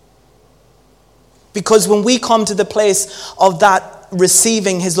 Because when we come to the place of that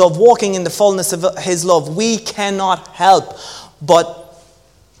receiving his love, walking in the fullness of his love, we cannot help but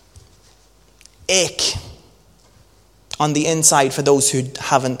ache on the inside for those who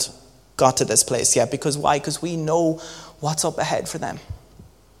haven't got to this place yet. Because why? Because we know what's up ahead for them.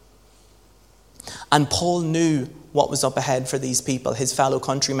 And Paul knew what was up ahead for these people, his fellow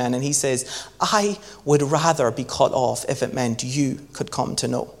countrymen. And he says, I would rather be cut off if it meant you could come to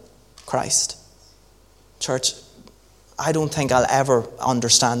know Christ. Church, I don't think I'll ever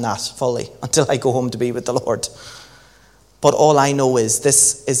understand that fully until I go home to be with the Lord. But all I know is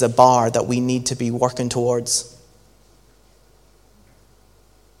this is a bar that we need to be working towards.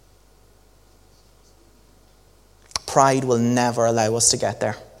 Pride will never allow us to get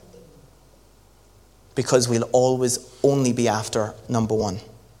there, because we'll always only be after number one,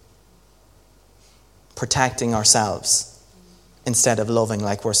 protecting ourselves instead of loving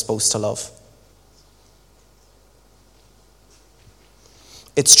like we're supposed to love.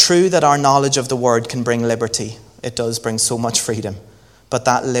 It's true that our knowledge of the word can bring liberty. It does bring so much freedom. But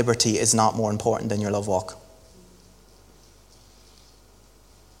that liberty is not more important than your love walk.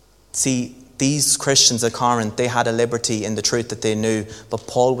 See, these Christians at Corinth, they had a liberty in the truth that they knew. But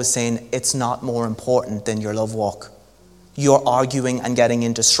Paul was saying it's not more important than your love walk. You're arguing and getting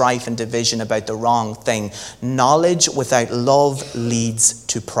into strife and division about the wrong thing. Knowledge without love leads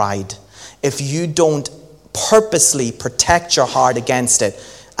to pride. If you don't purposely protect your heart against it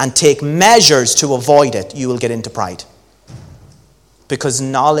and take measures to avoid it, you will get into pride. Because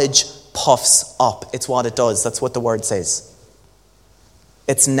knowledge puffs up. It's what it does. That's what the word says.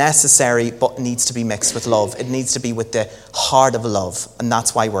 It's necessary, but needs to be mixed with love. It needs to be with the heart of love. And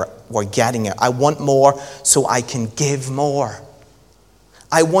that's why we're getting it. I want more so I can give more.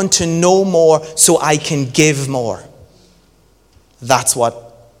 I want to know more so I can give more. That's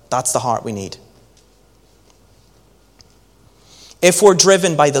the heart we need. If we're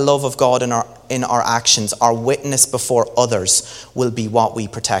driven by the love of God in our actions, our witness before others will be what we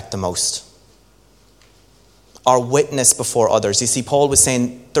protect the most. Our witness before others. You see, Paul was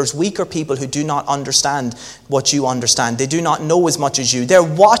saying there's weaker people who do not understand what you understand. They do not know as much as you. They're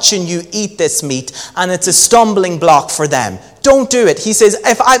watching you eat this meat and it's a stumbling block for them. Don't do it. He says,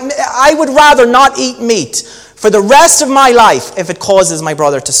 if I would rather not eat meat for the rest of my life if it causes my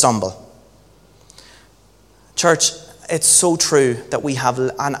brother to stumble. Church, it's so true that we have,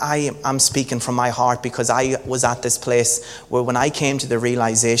 and I'm speaking from my heart because I was at this place where when I came to the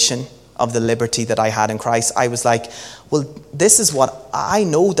realization of the liberty that I had in Christ, I was like, well, this is what I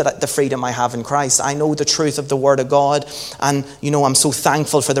know, that the freedom I have in Christ. I know the truth of the Word of God, and I'm so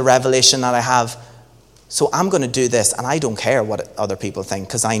thankful for the revelation that I have. So I'm going to do this, and I don't care what other people think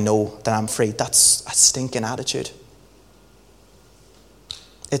because I know that I'm free. That's a stinking attitude.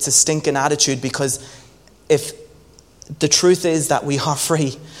 It's a stinking attitude, because if the truth is that we are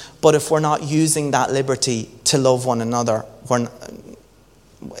free, but if we're not using that liberty to love one another,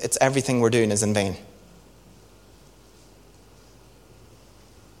 it's everything we're doing is in vain.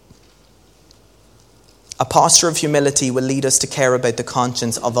 A posture of humility will lead us to care about the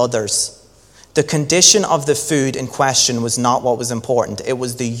conscience of others. The condition of the food in question was not what was important. It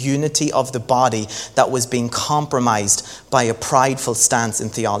was the unity of the body that was being compromised by a prideful stance in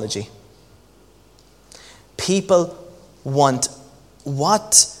theology. People want,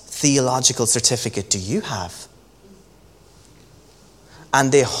 what theological certificate do you have?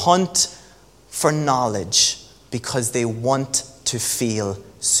 And they hunt for knowledge because they want to feel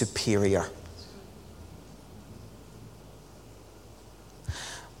superior.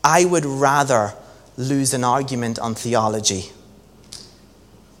 I would rather lose an argument on theology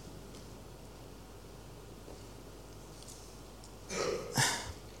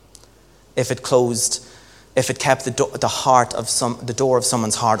if it kept the door of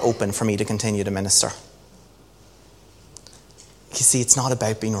someone's heart open for me to continue to minister. You see, it's not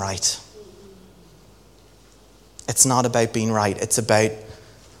about being right. It's not about being right. It's about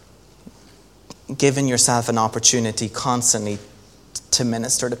giving yourself an opportunity constantly to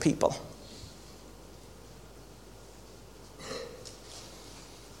minister to people.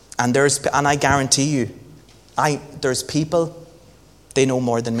 And I guarantee you, there's people, they know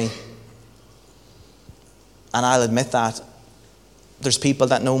more than me. And I'll admit that. There's people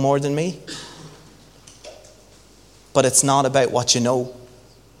that know more than me. But it's not about what you know.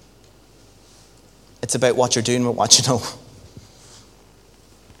 It's about what you're doing with what you know.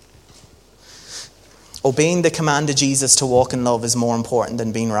 Obeying the command of Jesus to walk in love is more important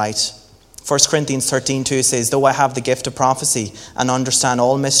than being right. 1 Corinthians 13:2 says, though I have the gift of prophecy and understand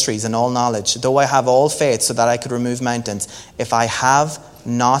all mysteries and all knowledge, though I have all faith so that I could remove mountains, if I have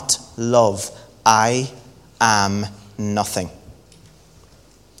not love, I am nothing.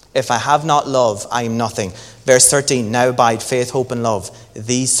 If I have not love, I am nothing. Verse 13, now abide faith, hope, and love.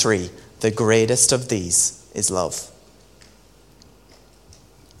 These three, the greatest of these is love.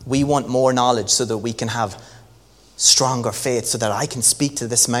 We want more knowledge so that we can have stronger faith, so that I can speak to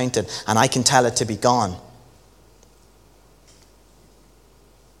this mountain and I can tell it to be gone.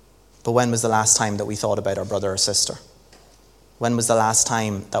 But when was the last time that we thought about our brother or sister? When was the last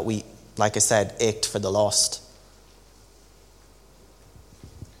time that we, like I said, ached for the lost?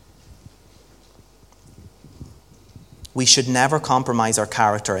 We should never compromise our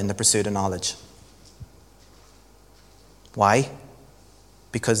character in the pursuit of knowledge. Why?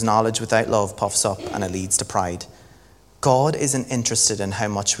 Because knowledge without love puffs up and it leads to pride. God isn't interested in how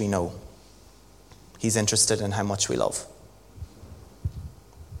much we know. He's interested in how much we love.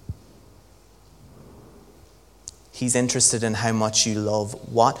 He's interested in how much you love.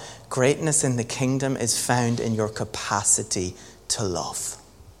 What? Greatness in the kingdom is found in your capacity to love.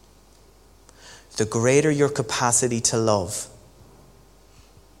 The greater your capacity to love,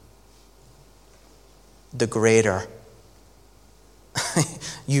 the greater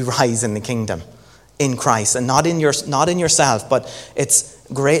you rise in the kingdom, in Christ, and not in yourself, but it's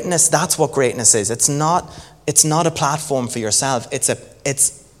greatness. That's what greatness is. It's not a platform for yourself. It's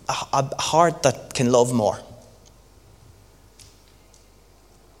a heart that can love more.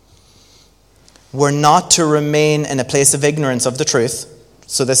 We're not to remain in a place of ignorance of the truth.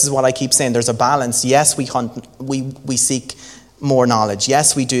 So this is what I keep saying. There's a balance. Yes, we seek more knowledge.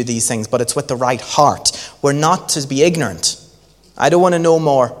 Yes, we do these things, but it's with the right heart. We're not to be ignorant. I don't want to know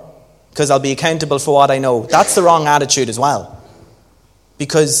more because I'll be accountable for what I know. That's the wrong attitude as well.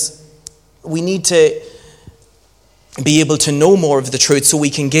 Because we need to be able to know more of the truth so we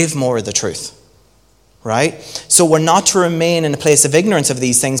can give more of the truth. Right? So we're not to remain in a place of ignorance of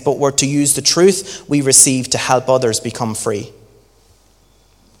these things, but we're to use the truth we receive to help others become free.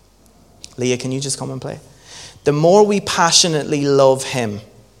 Leah, can you just come and play? The more we passionately love him,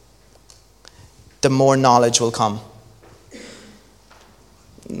 the more knowledge will come.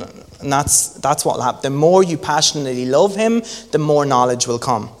 And that's what will happen. The more you passionately love him, the more knowledge will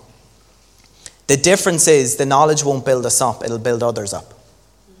come. The difference is the knowledge won't build us up, it'll build others up.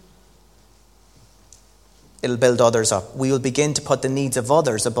 It'll build others up. We will begin to put the needs of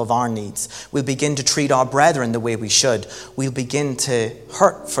others above our needs. We'll begin to treat our brethren the way we should. We'll begin to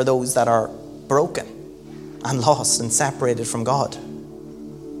hurt for those that are broken and lost and separated from God.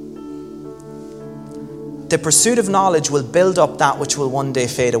 The pursuit of knowledge will build up that which will one day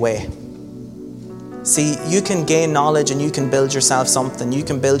fade away. See, you can gain knowledge and you can build yourself something. You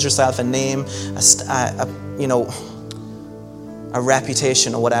can build yourself a name, a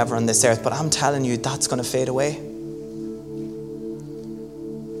reputation or whatever on this earth, but I'm telling you, that's going to fade away.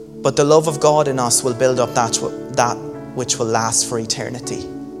 But the love of God in us will build up that which will last for eternity.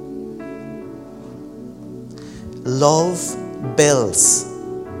 Love builds.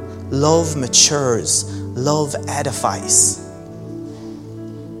 Love matures. Love edifies.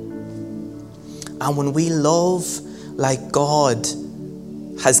 And when we love like God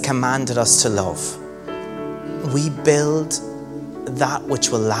has commanded us to love, we build that which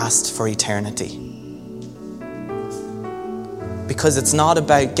will last for eternity. Because it's not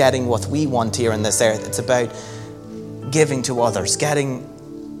about getting what we want here on this earth. It's about giving to others, getting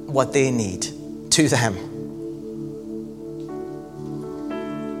what they need to them.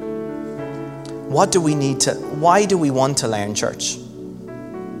 Why do we want to learn, church?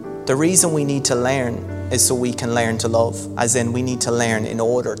 The reason we need to learn is so we can learn to love. As in, we need to learn in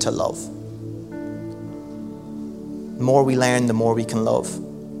order to love. The more we learn, the more we can love.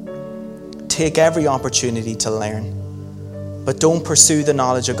 Take every opportunity to learn. But don't pursue the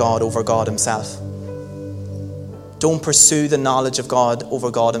knowledge of God over God himself. Don't pursue the knowledge of God over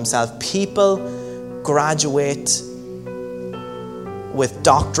God himself. People graduate with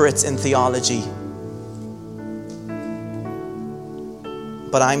doctorates in theology.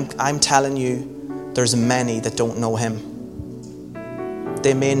 But I'm telling you, there's many that don't know him.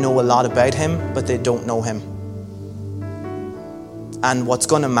 They may know a lot about him, but they don't know him. And what's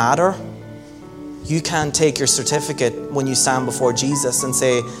going to matter, you can't take your certificate when you stand before Jesus and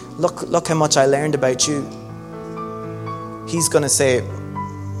say, look how much I learned about you. He's going to say,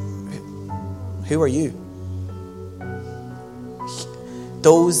 who are you?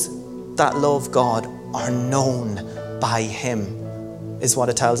 Those that love God are known by him, is what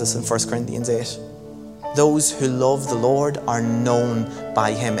it tells us in 1 Corinthians 8. Those who love the Lord are known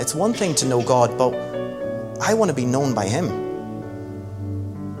by him. It's one thing to know God, but I want to be known by him.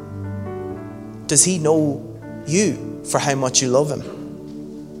 Does he know you for how much you love him?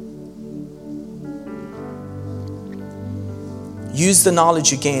 Use the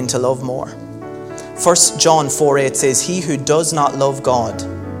knowledge you gain to love more. 1 John 4:8 says, he who does not love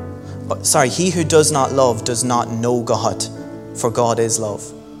does not know God, for God is love.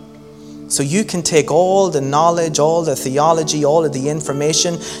 So you can take all the knowledge, all the theology, all of the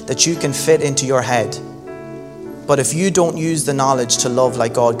information that you can fit into your head. But if you don't use the knowledge to love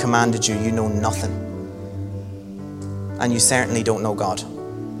like God commanded you, you know nothing. And you certainly don't know God.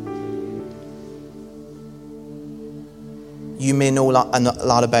 You may know a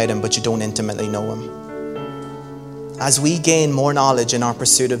lot about him, but you don't intimately know him. As we gain more knowledge in our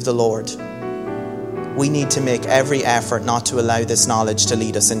pursuit of the Lord, we need to make every effort not to allow this knowledge to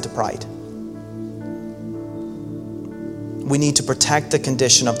lead us into pride. We need to protect the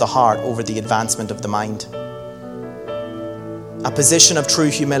condition of the heart over the advancement of the mind. A position of true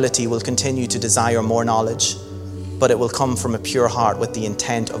humility will continue to desire more knowledge, but it will come from a pure heart with the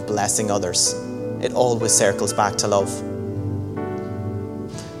intent of blessing others. It always circles back to love.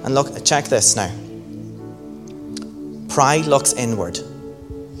 And look, check this now. Pride looks inward.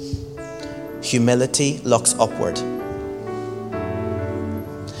 Humility looks upward.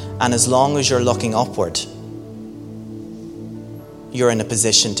 And as long as you're looking upward, you're in a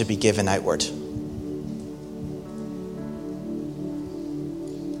position to be given outward.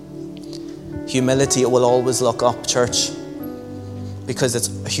 Humility will always look up, church, because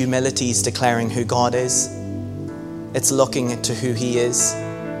humility is declaring who God is. It's looking to who he is.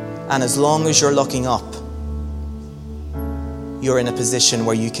 And as long as you're looking up, you're in a position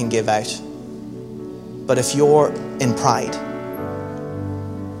where you can give out. But if you're in pride,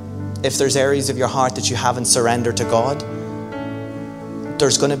 if there's areas of your heart that you haven't surrendered to God,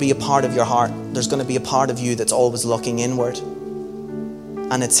 there's going to be a part of your heart, there's going to be a part of you that's always looking inward.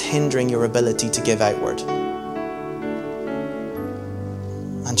 And it's hindering your ability to give outward.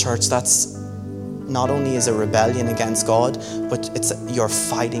 And church, that's not only is a rebellion against God, but you're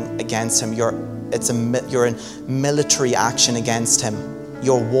fighting against him. You're in military action against him.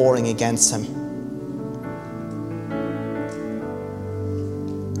 You're warring against him.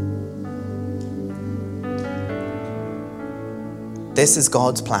 This is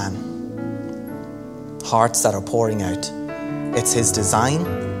God's plan. Hearts that are pouring out. It's his design,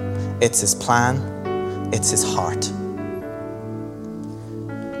 it's his plan, it's his heart.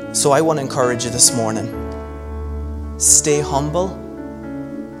 So I want to encourage you this morning. Stay humble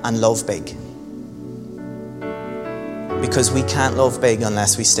and love big. Because we can't love big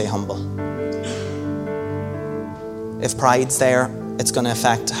unless we stay humble. If pride's there, it's going to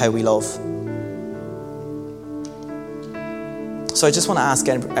affect how we love. So I just want to ask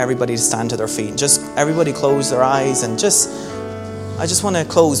everybody to stand to their feet. Just everybody close their eyes and I just want to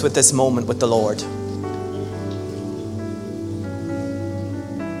close with this moment with the Lord.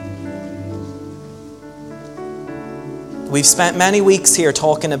 We've spent many weeks here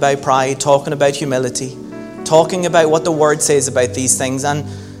talking about pride, talking about humility, talking about what the Word says about these things. And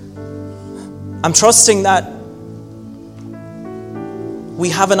I'm trusting that we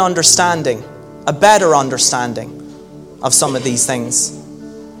have an understanding, a better understanding of some of these things.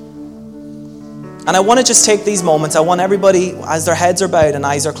 And I want to just take these moments. I want everybody, as their heads are bowed and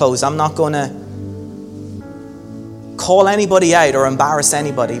eyes are closed, I'm not going to call anybody out or embarrass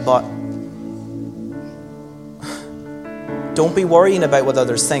anybody, but don't be worrying about what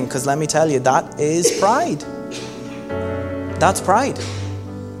others think, because let me tell you, that is pride. That's pride.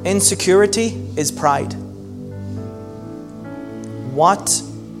 Insecurity is pride. What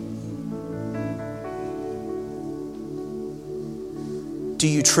do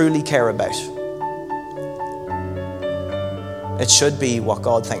you truly care about? It should be what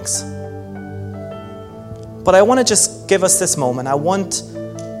God thinks. But I want to just give us this moment. I want,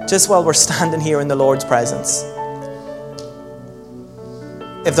 just while we're standing here in the Lord's presence,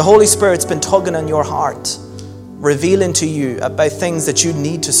 if the Holy Spirit's been tugging on your heart, revealing to you about things that you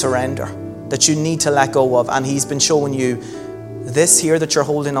need to surrender, that you need to let go of, and he's been showing you this here that you're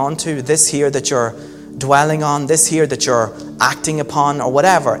holding on to, this here that you're dwelling on, this here that you're acting upon, or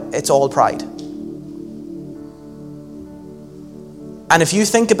whatever, it's all pride. And if you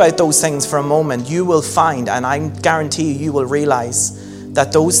think about those things for a moment, you will find, and I guarantee you will realize,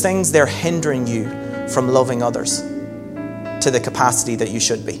 that those things, they're hindering you from loving others to the capacity that you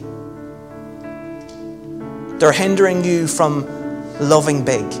should be. They're hindering you from loving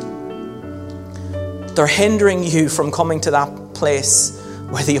big. They're hindering you from coming to that place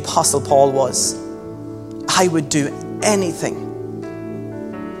where the Apostle Paul was. I would do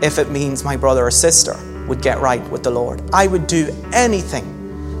anything if it means my brother or sister would get right with the Lord. I would do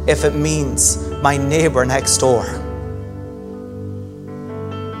anything if it means my neighbor next door.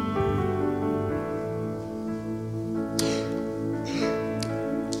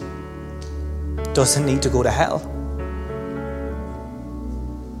 doesn't need to go to hell,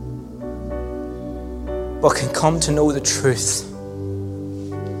 but can come to know the truth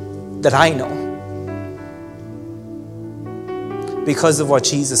that I know because of what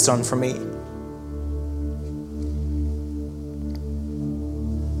Jesus done for me.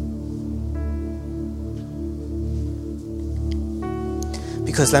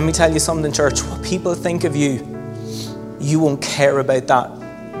 Because let me tell you something, church, what people think of you, you won't care about that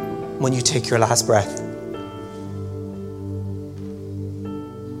when you take your last breath.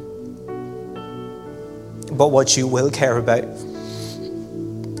 But what you will care about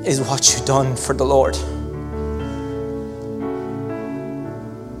is what you've done for the Lord.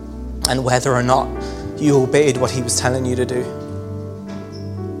 And whether or not you obeyed what he was telling you to do.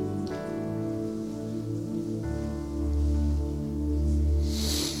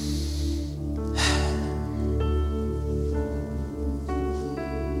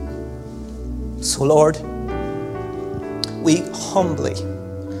 So Lord, we humbly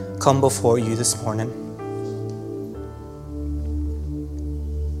come before you this morning.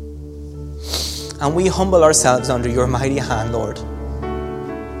 And we humble ourselves under your mighty hand, Lord.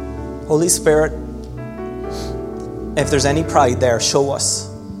 Holy Spirit, if there's any pride there, show us.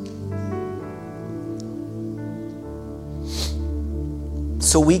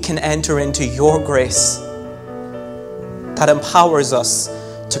 So we can enter into your grace that empowers us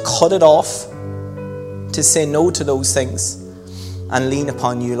to cut it off, to say no to those things and lean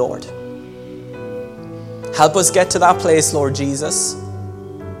upon you, Lord. Help us get to that place, Lord Jesus,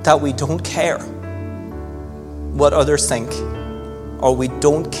 that we don't care what others think, or we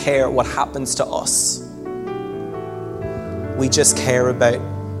don't care what happens to us. We just care about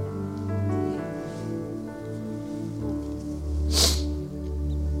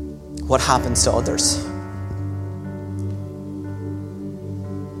what happens to others.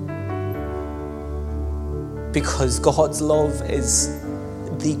 Because God's love is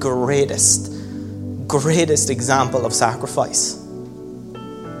the greatest example of sacrifice.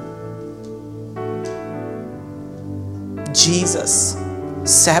 Jesus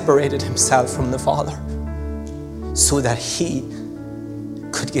separated himself from the Father so that he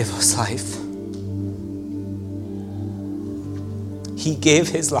could give us life. He gave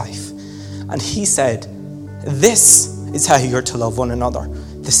his life, and he said, this is how you're to love one another,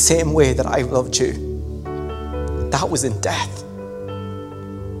 the same way that I loved you. That was in death.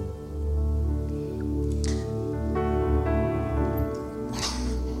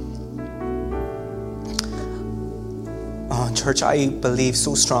 Oh, church, I believe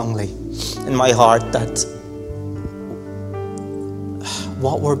so strongly in my heart that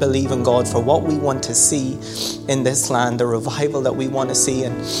what we're believing God for, what we want to see in this land, the revival that we want to see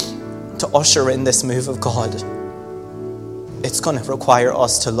and to usher in this move of God, it's going to require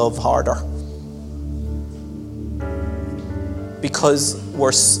us to love harder. Because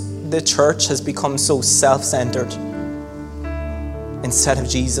the church has become so self-centered instead of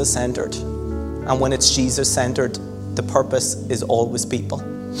Jesus-centered. And when it's Jesus-centered, the purpose is always people.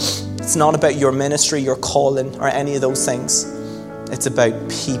 It's not about your ministry, your calling, or any of those things. It's about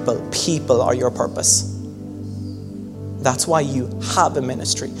people. People are your purpose. That's why you have a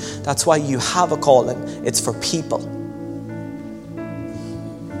ministry. That's why you have a calling. It's for people.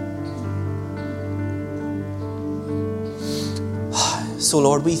 So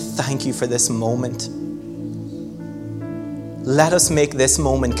Lord, we thank you for this moment. Let us make this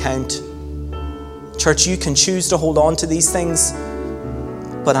moment count. Church, you can choose to hold on to these things,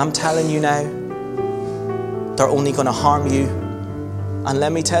 but I'm telling you now, they're only going to harm you. And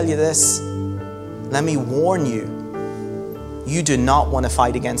let me tell you this, let me warn you, you do not want to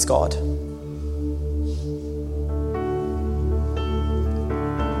fight against God.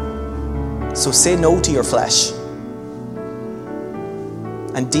 So say no to your flesh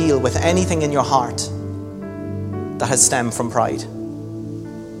and deal with anything in your heart that has stemmed from pride.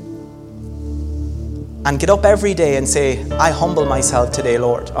 And get up every day and say, I humble myself today,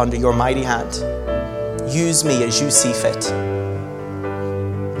 Lord, under your mighty hand. Use me as you see fit.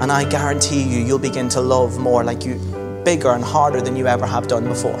 And I guarantee you, you'll begin to love more like you, bigger and harder than you ever have done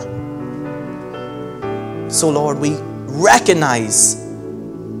before. So Lord, we recognize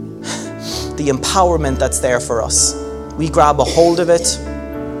the empowerment that's there for us. We grab a hold of it.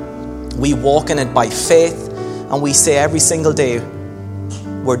 We walk in it by faith, and we say every single day,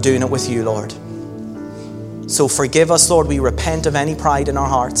 we're doing it with you, Lord. So forgive us, Lord. We repent of any pride in our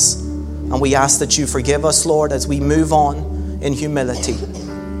hearts, and we ask that you forgive us, Lord, as we move on in humility,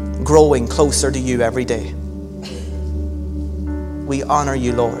 growing closer to you every day. We honor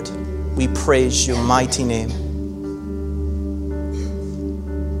you, Lord. We praise your mighty name.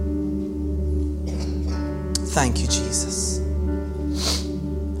 Thank you, Jesus.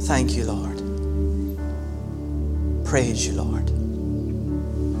 Thank you, Lord. Praise you, Lord.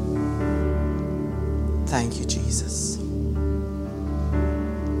 Thank you, Jesus.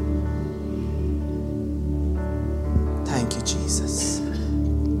 Thank you, Jesus.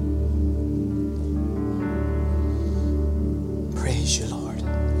 Praise you, Lord.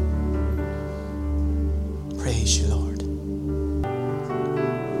 Praise you, Lord.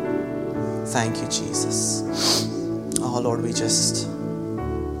 Thank you, Jesus. Oh, Lord, we just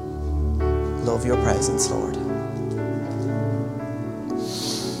love your presence, Lord.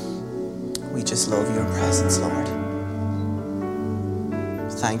 We just love your presence, Lord.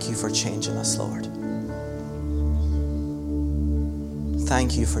 Thank you for changing us, Lord.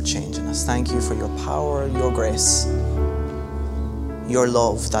 Thank you for changing us. Thank you for your power, your grace, your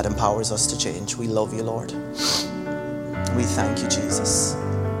love that empowers us to change. We love you, Lord. We thank you, Jesus.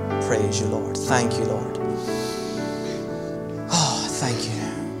 Praise you, Lord. Thank you, Lord. Oh, thank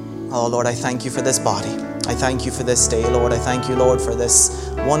you. Oh, Lord, I thank you for this body. I thank you for this day, Lord. I thank you, Lord, for this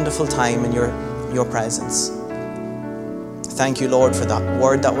wonderful time in your presence. Thank you, Lord, for that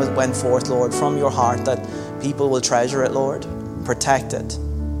word that went forth, Lord, from your heart, that people will treasure it, Lord, protect it,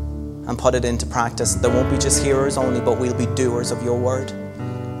 and put it into practice. There won't be just hearers only, but we'll be doers of your word,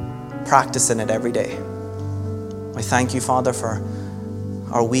 practicing it every day. I thank you, Father, for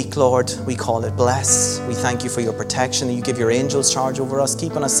our week, Lord. We call it blessed. We thank you for your protection, that you give your angels charge over us,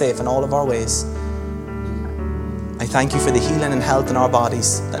 keeping us safe in all of our ways. I thank you for the healing and health in our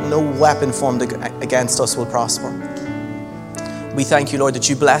bodies, that no weapon formed against us will prosper. We thank you, Lord, that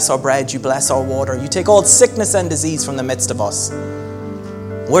you bless our bread, you bless our water. You take all sickness and disease from the midst of us.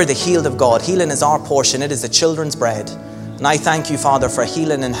 We're the healed of God. Healing is our portion. It is the children's bread. And I thank you, Father, for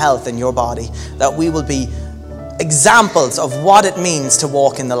healing and health in your body, that we will be examples of what it means to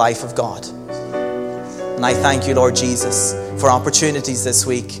walk in the life of God. And I thank you, Lord Jesus, for opportunities this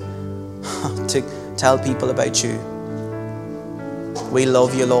week to tell people about you. We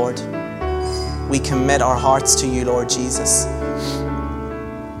love you, Lord. We commit our hearts to you, Lord Jesus.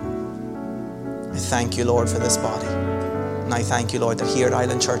 I thank you, Lord, for this body. And I thank you, Lord, that here at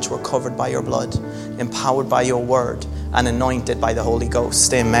Island Church we're covered by your blood, empowered by your word, and anointed by the Holy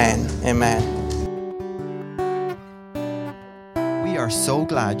Ghost. Amen. Amen. We are so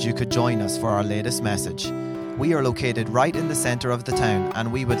glad you could join us for our latest message. We are located right in the centre of the town,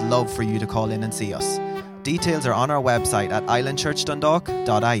 and we would love for you to call in and see us. Details are on our website at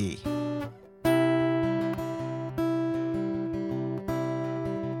islandchurchdundalk.ie.